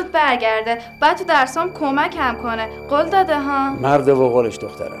بگین زود برگرده، بعد تو درسام کمکم کنه. قول داده ها. مرد و قولش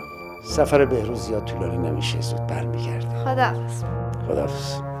دخترم. سفر بهروز زیاد طولانی نمیشه، زود برمیگرده. خداحافظ.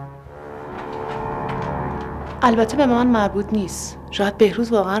 خداحافظ. البته به من مربوط نیست. شاید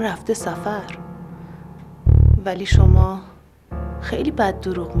بهروز واقعا رفته سفر. ولی شما خیلی بد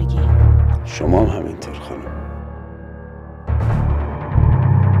دروغ میگی. شما هم همینطور خانم.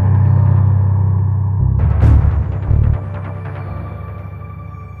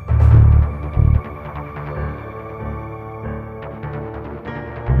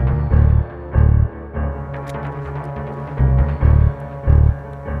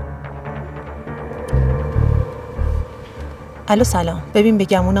 الو سلام. ببین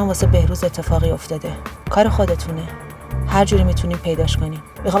بگمونم واسه بهروز اتفاقی افتاده. کار خودتونه. هر جوری میتونیم پیداش کنیم.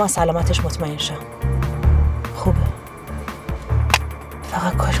 میخوام از سلامتش مطمئن شم. خوبه.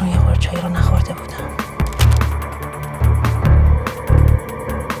 فقط کاش اون یه بار چایی رو نخورده بودم.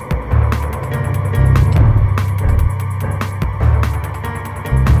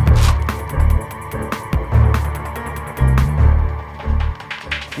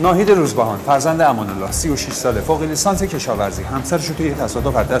 ناهید روزبهان، فرزند امان الله، 36 ساله، فوق لیسانس کشاورزی، همسرش رو توی یه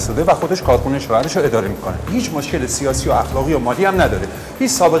تصادف از دست داده و خودش کارخونه شوهرش رو اداره میکنه. هیچ مشکل سیاسی و اخلاقی و مالی هم نداره.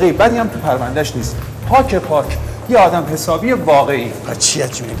 هیچ سابقه بدی هم تو پروندهش نیست. پاک، یه آدم حسابی واقعی. چی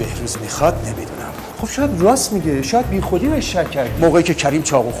از جون بهروز میخواد نمیدونم. خب شاید راست میگه، شاید بیخودی بهش شک کرد. موقعی که کریم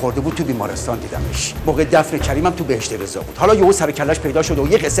چاقو خورده بود تو بیمارستان دیدمش. موقع دفن کریمم تو بهشت رضا بود. حالا یهو سر کله‌اش پیدا شده و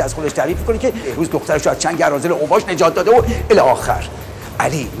یه قصه از خودش تعریف میکنه که بهروز دخترش رو از چنگ اراذل اوباش نجات داده و الی آخر.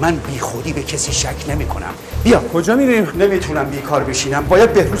 علی، من بی خودی به کسی شک نمی کنم. بیا. کجا میریم؟ نمیتونم بیکار بشینم.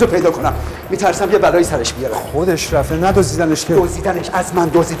 باید بهروز رو پیدا کنم. میترسم یه بلایی سرش بیاره. خودش رفته، ندزدیدنش که. دزدیدنش از من،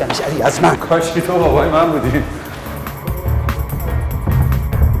 دزدیدنش علی از من. کاش که تو بابای من بودی.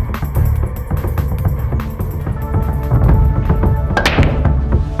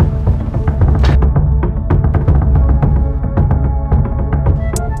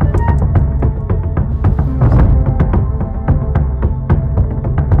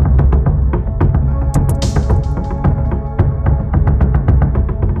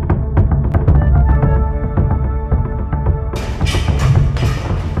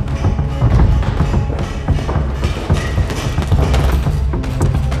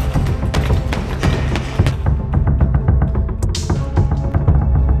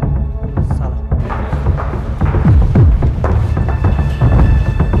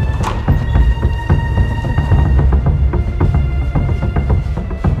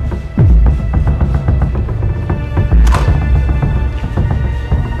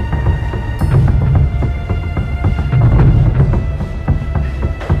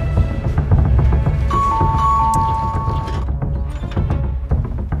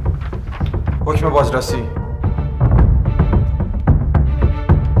 بازرسی.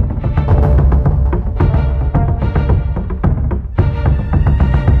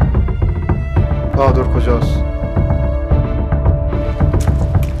 بهادر کجاست؟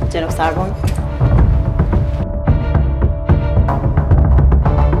 جناب سروان.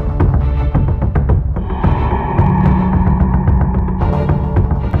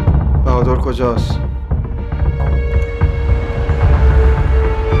 بهادر کجاست؟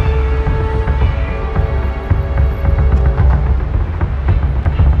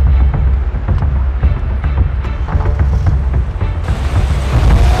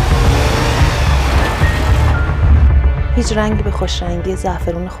 هیچ رنگی به خوش رنگی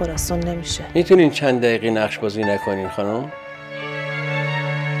زعفرون خراسان نمیشه. میتونین چند دقیقه نقش بازی نکنین خانم؟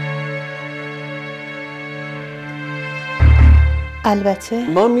 البته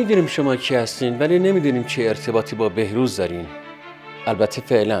ما میدونیم شما کی هستین ولی نمیدونیم چه ارتباطی با بهروز دارین. البته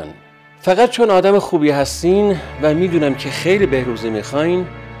فعلا فقط چون آدم خوبی هستین و میدونم که خیلی بهروز میخواین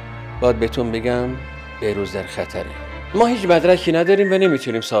باید بهتون بگم بهروز در خطره. ما هیچ مدرکی نداریم و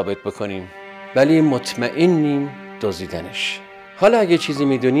نمیتونیم ثابت بکنیم ولی مطمئنیم دزدیدنش. حالا اگه چیزی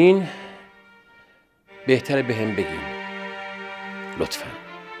میدونین بهتره به هم بگین لطفاً.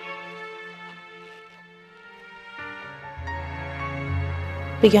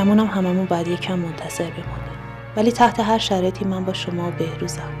 بگمونم هممون باید یکم منتظر بمونیم. ولی تحت هر شرایطی من با شما و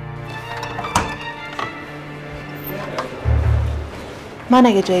بهروزم. من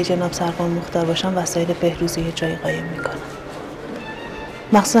اگه جای جناب سروان مختار باشم وسایل بهروز یه جایی قایم میکنم،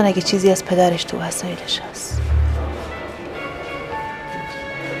 مخصوصا اگه چیزی از پدرش تو وسایلش هست.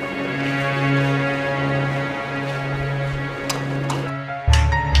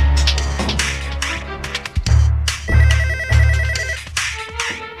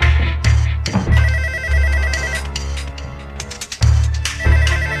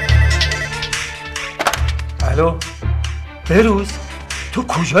 الو بهروز، تو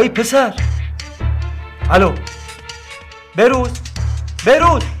کجایی پسر؟ الو بهروز،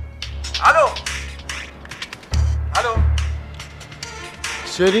 بهروز، الو الو.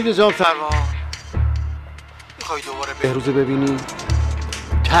 شنید جناب سروان؟ میخوای دوباره بهروز ببینی؟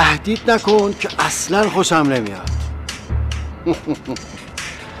 تهدید نکن که اصلا خوشم نمیاد.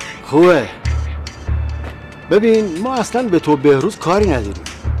 خوبه. ببین ما اصلا به تو بهروز کاری نداریم،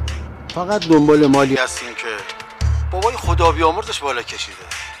 فقط دنبال مالی هستیم که بابای خدا بیامرزش بالا کشیده.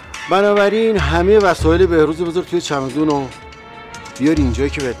 بنابراین همه وسایل بهروز بذار توی چمدون و بیار اینجایی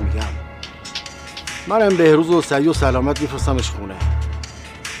که بهت میگم. منم بهروز و سعی و سلامت میفرستمش خونه.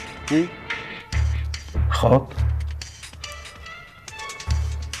 خب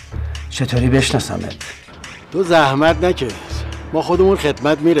چطوری بشناسمت؟ تو زحمت نکش، ما خودمون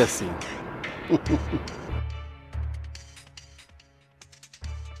خدمت میرسیم.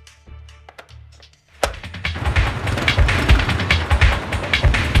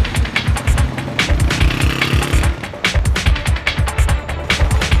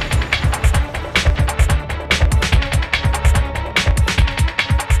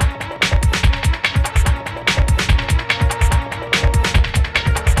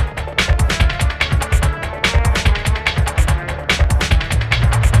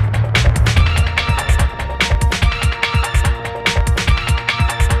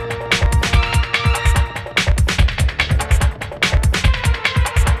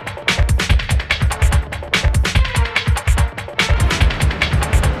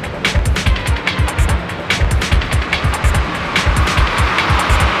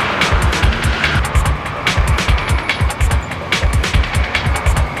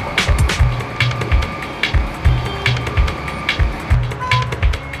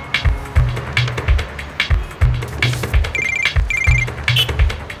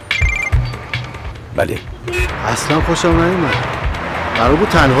 بله. اصلا خوشم نمیاد. قرار بود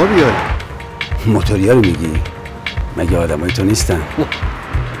تنها بیای. موتوریا رو میگی؟ مگه آدمای تو نیستن؟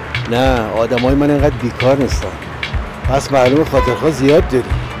 نه آدمای من اینقدر بیکار نیستن. پس معلومه خاطرخواه زیاد داری.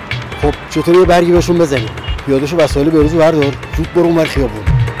 خب چطوری یه برگی بهشون بزنیم؟ پیاده‌شو وسایل بهروز بردار، زود برو اونور خیابون.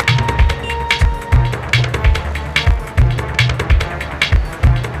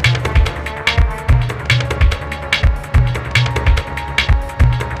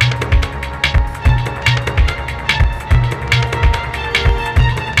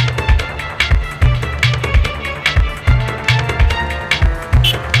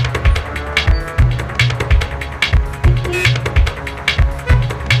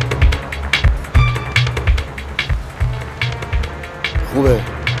 خوبه.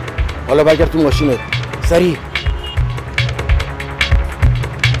 حالا برگرد تو ماشینت. سریع.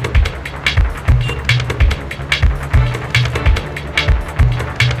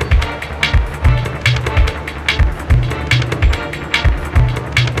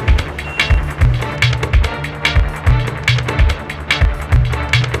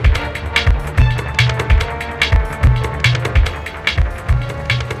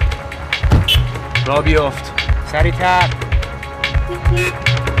 را بیافت. سریع‌تر.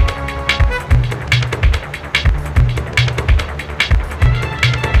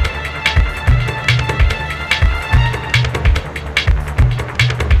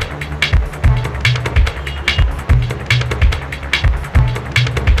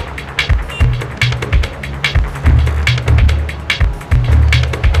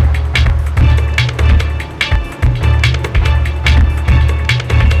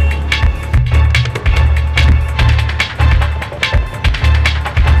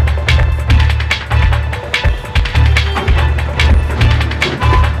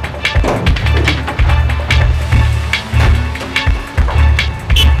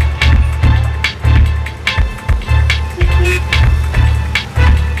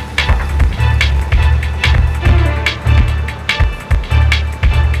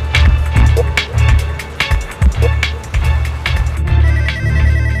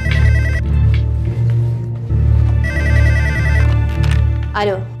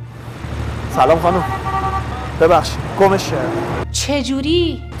 الو. سلام خانم. ببخشید گمش کردم.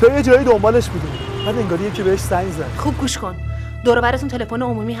 چجوری؟ تو یه جایی دنبالش بودیم. بعد انگاری یکی بهش زنگ زد. خوب گوش کن. دور و براتون تلفن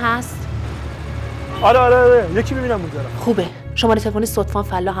عمومی هست؟ آره یکی میبینم اونجا. خوبه. شماره تلفن صدفان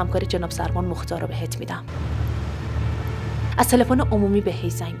فلا همکاری جناب سروان مختار رو بهت میدم. از تلفن عمومی به هی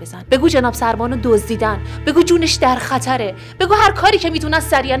زنگ بزن. بگو جناب سروان رو دزدیدن. بگو جونش در خطره. بگو هر کاری که میتونن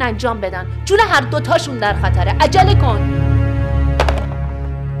سریعا انجام بدن. جون هر دوتاشون در خطره. عجله کن.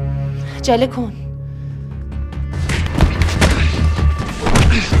 عجله کن.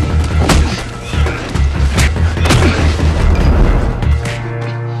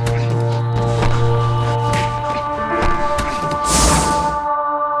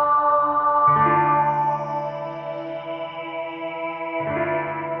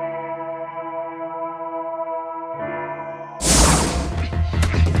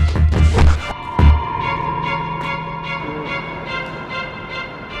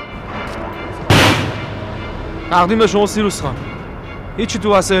 تقدیم به شما سیروس خان. هیچی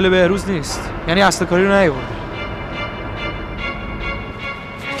تو وسایل بهروز نیست. یعنی اصل کاری رو نیاورده.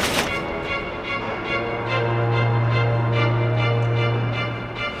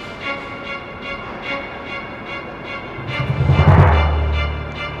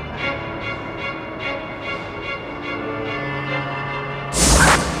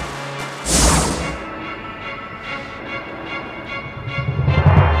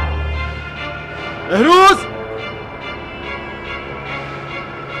 بهروز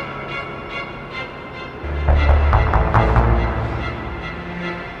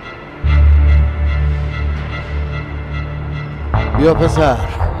بیا پسر،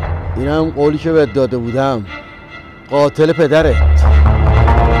 اینم قولی که بهت داده بودم. قاتل پدرت.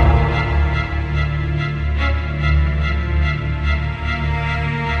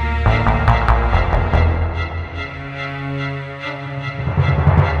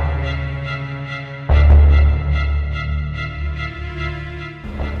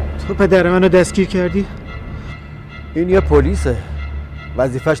 تو پدر منو دستگیر کردی؟ این یه پلیسه،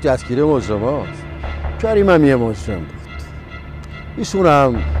 وظیفش دستگیری مجرماست. کریم هم یه مجرم بود، ایشون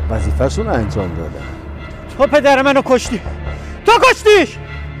هم وظیفه‌شون انجام دادن. تو پدر منو کشتی. تو کشتیش.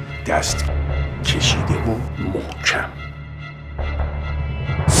 دست کشیده و محکم.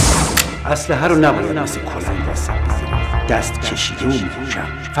 اسلحه رو نباید مثل کننده دست کشیده و محکم.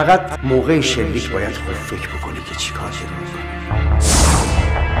 فقط موقع شلیک باید خوب فکر بکنی که چی کار داری میکنی.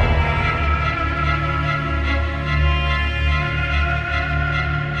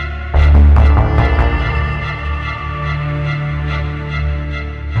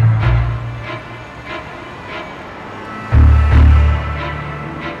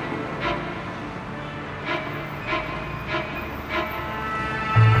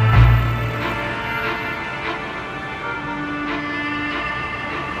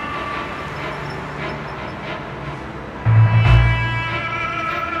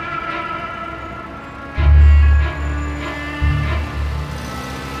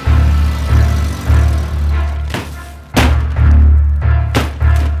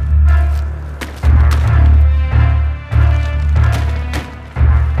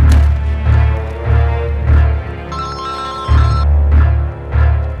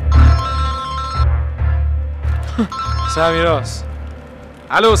 سمیراست.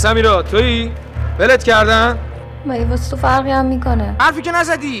 الو سمیرا، تویی؟ ولت کردن؟ مگه واسه تو فرقی هم میکنه؟ حرفی که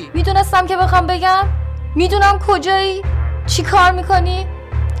نزدی. میدونستم که بخوام بگم. میدونم کجایی، چی کار میکنی.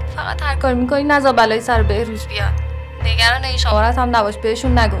 فقط هر کار میکنی نذار بلای سر بهروز بیاد. نگران این شمارت هم نباش،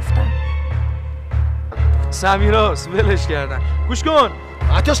 بهشون نگفتم. سمیراست، ولش کردن. گوش کن.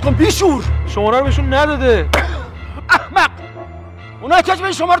 آتش کن بیشور. شماره رو بهشون نداده. احمق. اونا احتیاج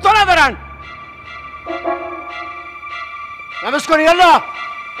به شماره تو ندارن. نمش کنی یالا.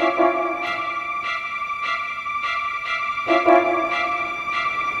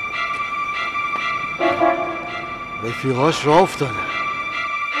 رفیقاش راه افتاده.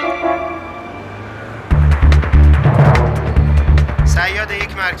 صیاد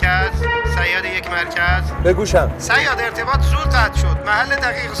یک مرکز. بگوشم. صیاد ارتباط زود قطع شد. محل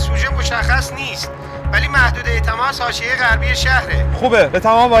دقیق سوژه مشخص نیست، ولی محدوده تماس حاشیه غربی شهره. خوبه، به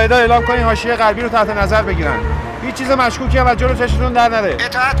تمام واحدها اعلام کنین حاشیه غربی رو تحت نظر بگیرن. هیچ چیز مشکوکی و جلو چشتون در نره.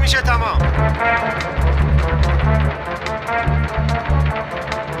 اطاعت میشه. تمام.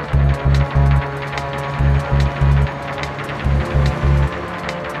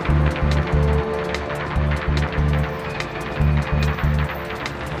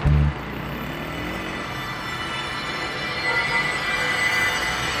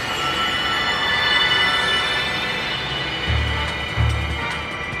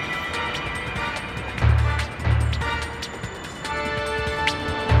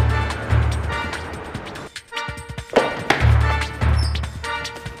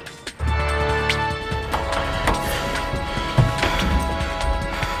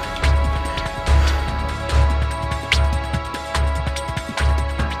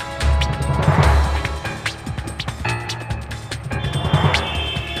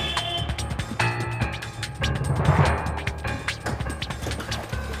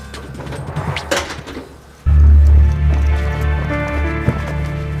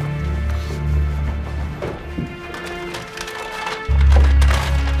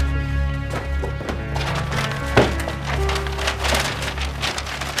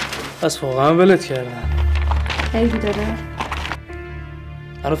 پس واقعا ولت کردن. خیلی داره.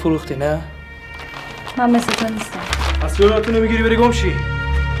 منو فروختی نه؟ من مثل تو نیستم. پس جلوتو نمیگیری بری گم شی.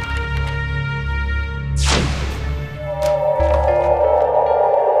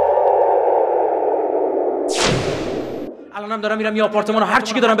 الانم دارم میرم یه آپارتمان و هر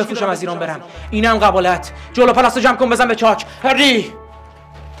چی که دارم بفروشم از ایران برم. اینم قبالت. جلو پلاستو جمع کن بزن به چاک. هردی.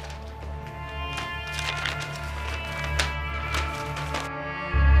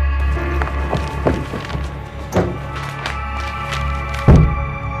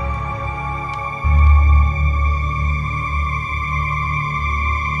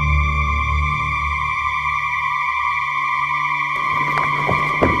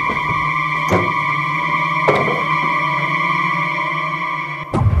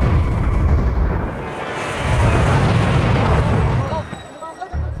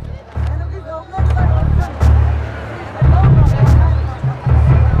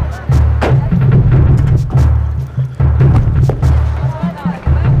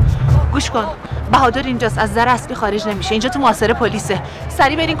 بهادر اینجاست، از در اصلی خارج نمیشه. اینجا تو محاصره پلیسه.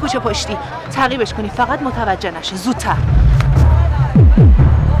 سریع برین کوچه پشتی تعقیبش کنی، فقط متوجه نشه. زودتر.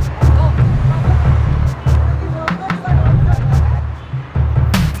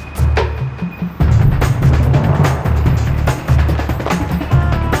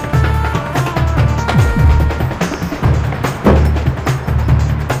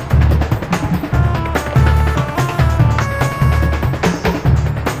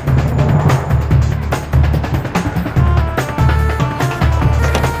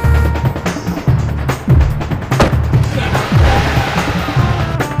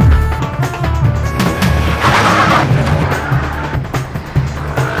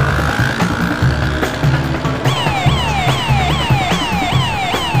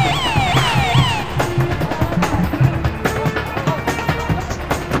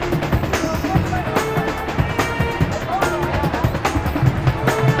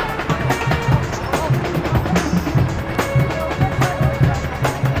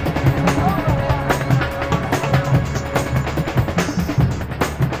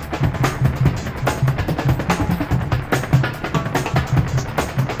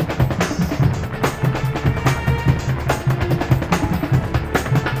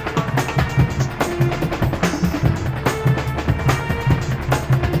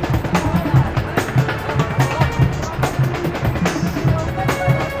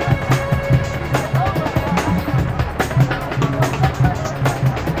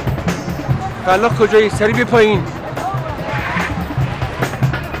 فلاح کجایی؟ سری بی پایین.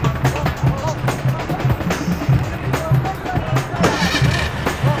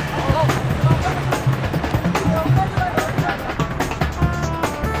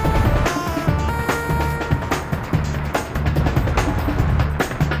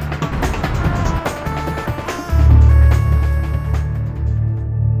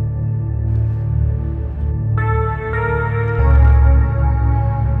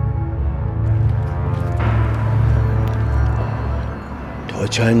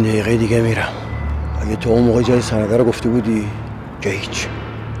 چند دقیقه دیگه میرم. اگه تو اون موقع جای سنده رو گفته بودی که هیچ،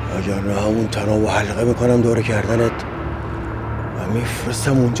 اگر نه همون تناب و حلقه میکنم دوره کردنت و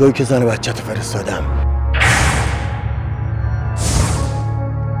میفرستم اونجایی که زن بچه تو فرستادم.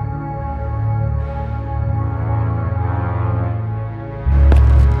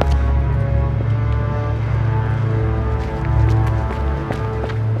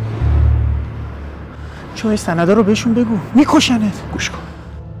 جای سنده رو بهشون بگو میکشنت. گوش کن،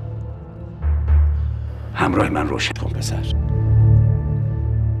 همراه من روشن کن پسر.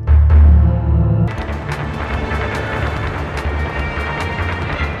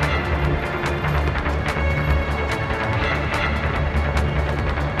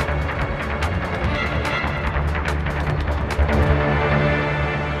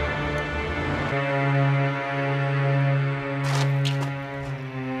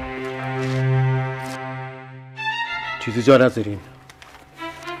 چیزی جا نذارین.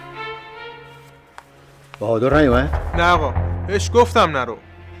 بهادر نیومد؟ نه آقا، بهش گفتم نرو.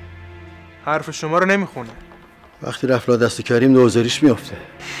 حرف شما رو نمیخونه. وقتی رفت لا دست کریم دوزاریش میافته.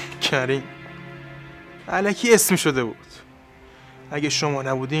 کریم الکی اسمی شده بود. اگه شما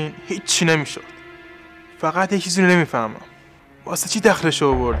نبودین هیچی نمیشد. فقط یه چیزی رو نمیفهمم، واسه چی دخلشو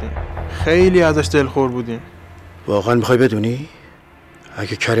آوردین؟ خیلی ازش دلخور بودین. واقعا میخوای بدونی؟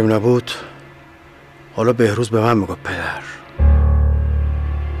 اگه کریم نبود حالا بهروز به من میگفت پدر.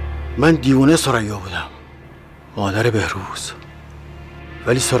 من دیوونه سریا بودم، مادر بهروز،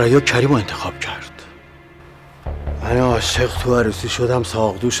 ولی سریا کریم رو انتخاب کرد. من عاشق تو عروسی شدم،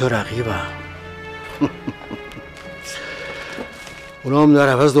 ساقدوش و رقیبم. اونا هم در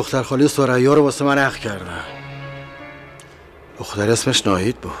عوض دختر خاله ثریا رو واسه من عقد کردن. دختر اسمش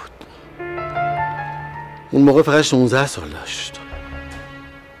ناهید بود. اون موقع فقط 16 سال داشت.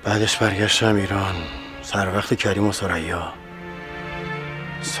 بعدش برگشتم ایران سر وقت کریم و ثریا.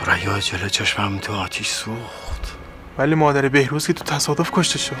 ثریا جلو چشمم تو آتیش سوخت. ولی مادر بهروز که تو تصادف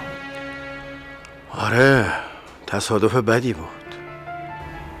کشته شد. آره تصادف بدی بود.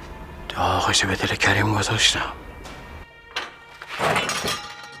 داغش به دل کریم گذاشتم.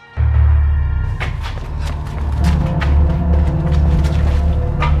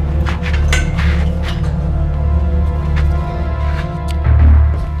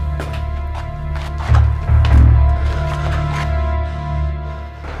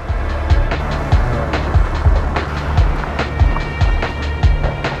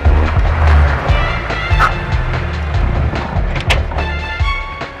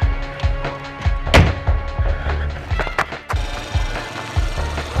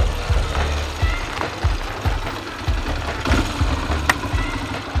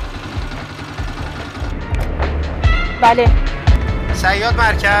 بله. صیاد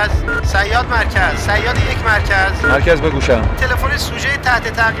مرکز، صیاد مرکز، صیاد یک مرکز. مرکز بگوشم. تلفن سوژه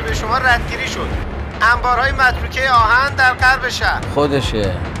تحت تعقیب شما ردگیری شد. انبارهای متروکه آهن در غرب شهر.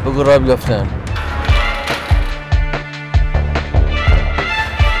 خودشه. بگو راه بیافتن.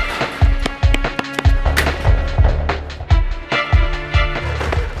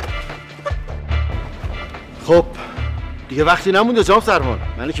 خب دیگه وقتی نمونده جام سروان.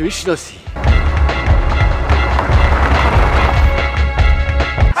 منو که میشناسی.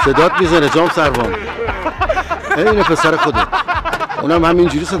 صدات میزنه جام سروان. این پسر خودت. اونم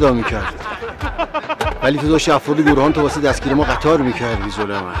همینجوری صدا میکرد. ولی تو داشتی افراد گروهان تو واسه دستگیری ما قطار میکردی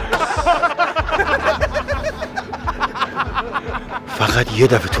جلوی من. فقط یه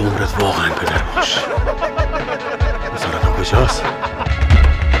دفعه تو عمرت واقعا پدر باش. مسارتم کجاست؟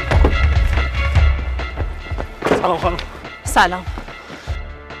 سلام خانم. سلام.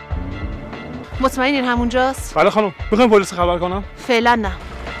 مطمئنین همونجاست؟ بله خانم. میخوایم پلیس خبر کنم؟ فعلا نه.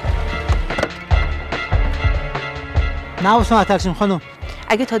 نه واسه تقسیم خانم.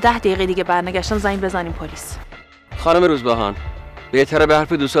 اگه تا 10 دقیقه دیگه برنگشتن زنگ بزنیم پلیس. خانم روزبهان بهتره به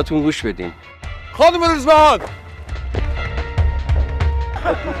حرف دوستاتون گوش بدین. خانم روزبهان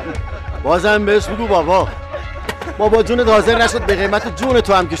بازم بهش بگو بابا جونت حاضر نشد به قیمت جون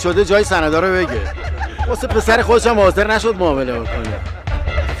تو هم که شده جای سندا رو بگه. واسه پسر خودش هم حاضر نشد معامله بکنه.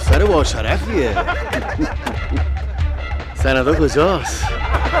 پسر با شرفیه. سندا کجاست؟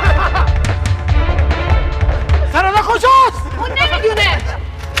 سندا کجاست؟ اون نمیدونه.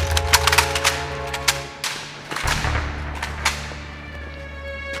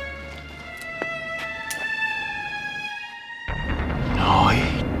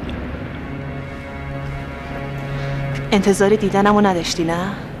 انتظار دیدنمو نداشتی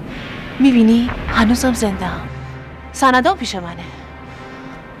نه؟ میبینی؟ هنوزم زنده‌ام. سندام پیش منه.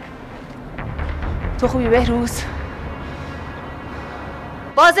 تو خوبی بهروز؟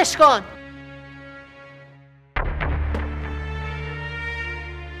 بازش کن.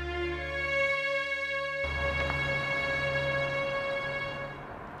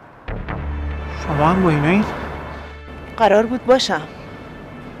 شما هم با اینایی؟ قرار بود باشم.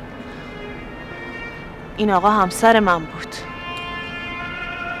 این آقا همسر من بود.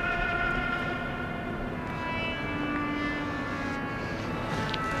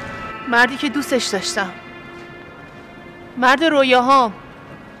 مردی که دوستش داشتم. مرد رویاهام.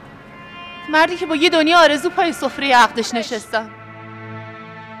 مردی که با یه دنیا آرزو پای سفره عقدش نشستم.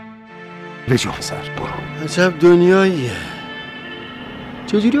 بجام سر برو. عجب دنیاییه.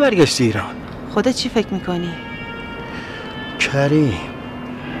 چجوری برگشتی ایران؟ خودت چی فکر میکنی؟ کریم.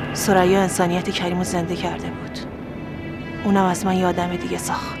 ثریا انسانیت کریمو زنده کرده بود. اونم از من یه آدم دیگه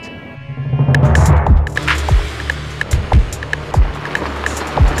ساخت.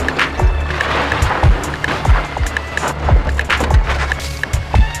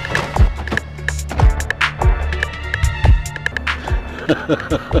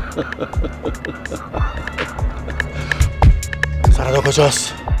 سردا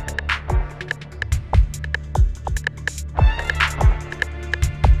کجاست؟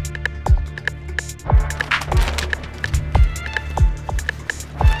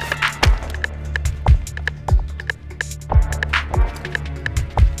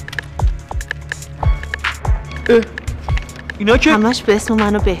 اینا که همش به اسم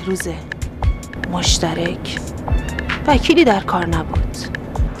منو بهروزه. مشترک. وکیلی در کار نبود.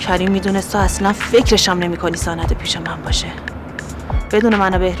 کریم میدونست تو اصلا فکرشم نمی‌کنی سند پیش من باشه. بدون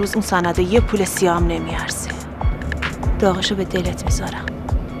منو بهروز اون سند یه پول سیاه هم نمیارزه. داغشو به دلت میذارم.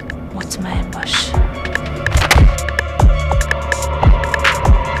 مطمئن باش.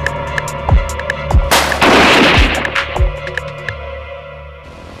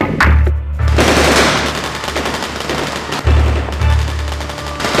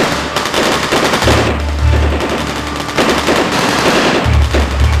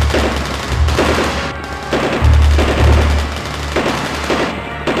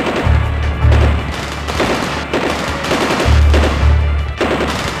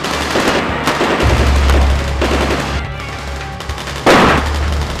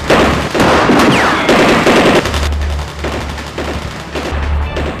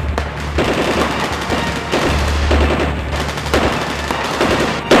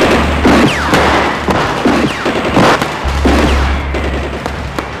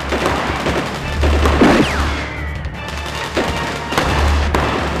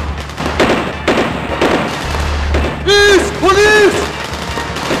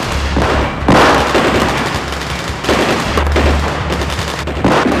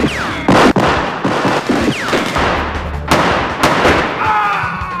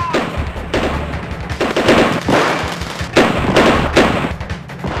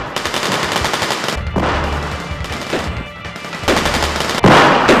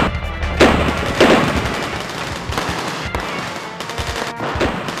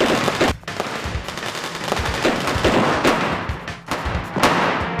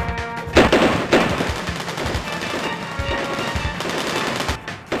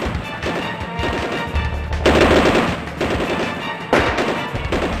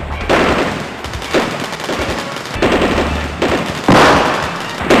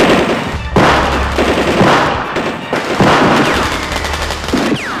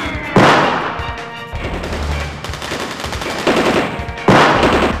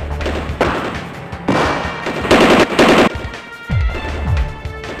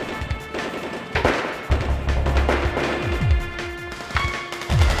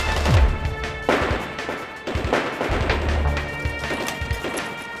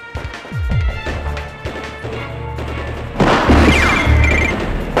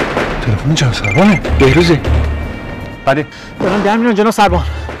 این جناب سربانه بهروزه. بله دارم در میرن جناب سربان.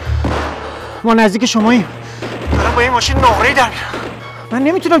 ما نزدیک شماییم. دارم با این ماشین نقره‌ای در میرم. من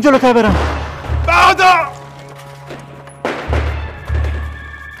نمیتونم جلوتر برم. بهادر!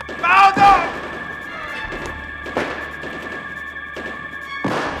 بهادر!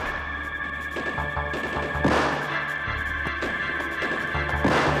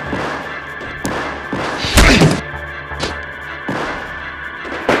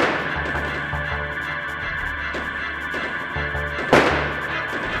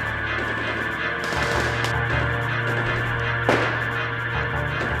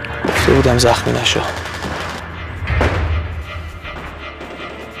 بودم زخمی نشو.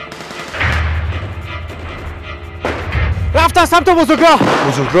 رفتن سمت بزرگراه.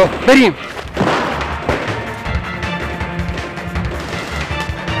 بزرگراه بریم.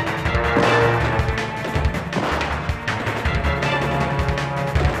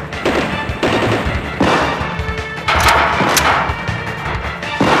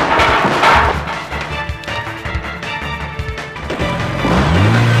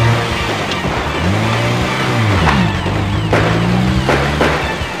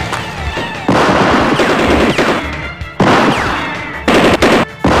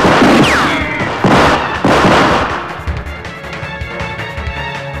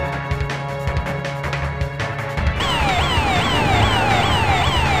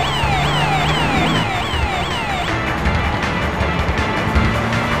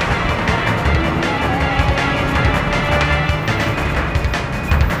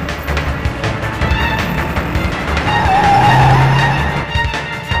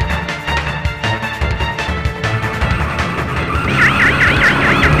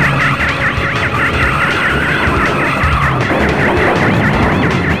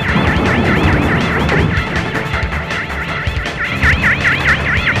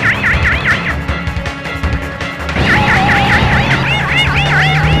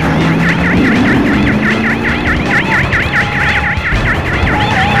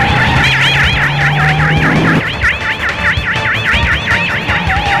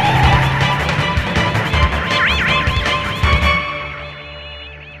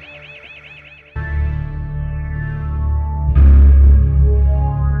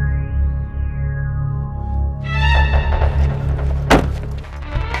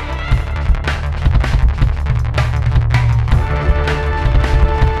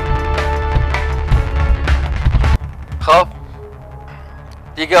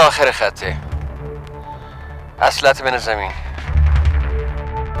 دیگه آخر خطه. اصلت بین زمین.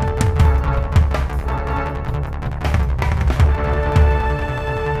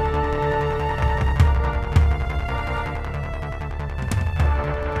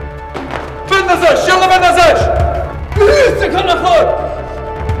 بندازش! یالا بندازش! تکان نخور!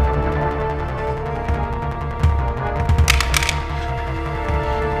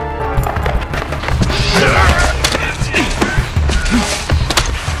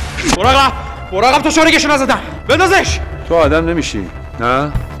 براقب تو شورگشو نزدم. بندازش. تو آدم نمیشی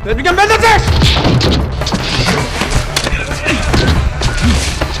نه؟ بهت میگم بندازش.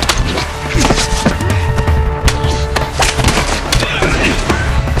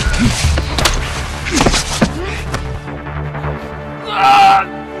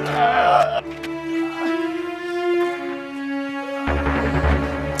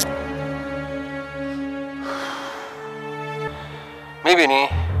 میبینی؟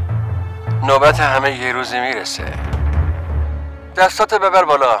 نوبت همه یه روزی میرسه. دستات ببر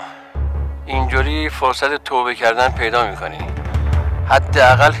بالا. اینجوری فرصت توبه کردن پیدا میکنی.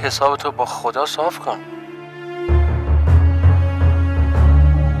 حداقل حسابتو با خدا صاف کن.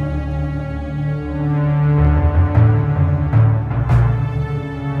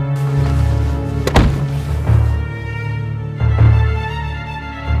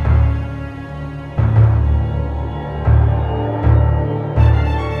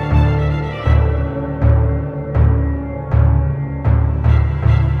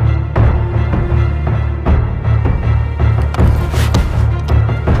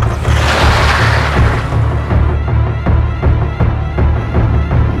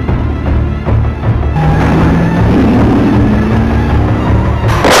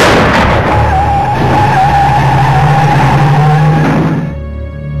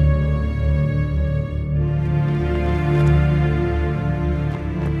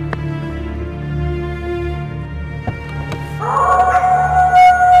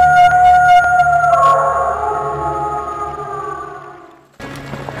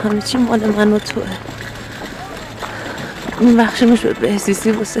 همه چی مال من و توه. میبخشیمش به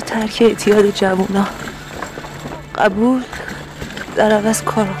بهزیزی واسه ترک اعتیاد جوونا. قبول؟ در عوض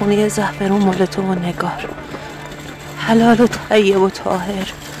کارخونه زعفرون مال تو و نگار. حلال و تهیه و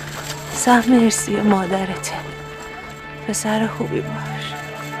طاهر. سهم ارثی مادرته. پسر خوبی باش.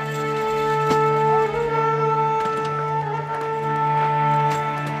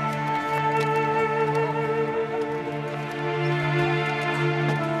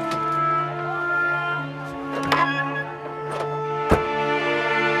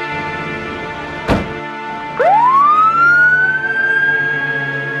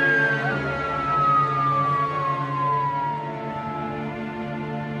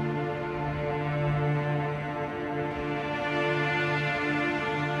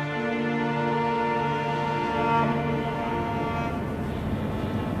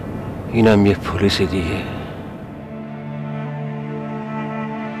 اینم یه پلیس دیگه.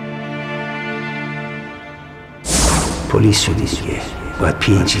 پلیس شدی دیگه، باید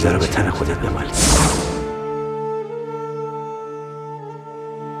پی این چیزا رو به تن خودت بمالی.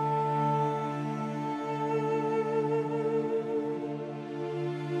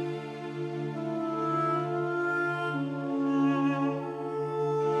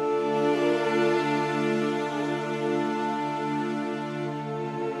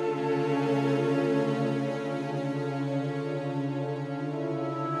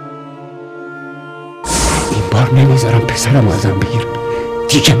 نمیذارم پسرم ازم بگیر،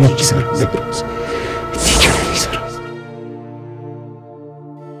 دیگه نمیذارم بهروز.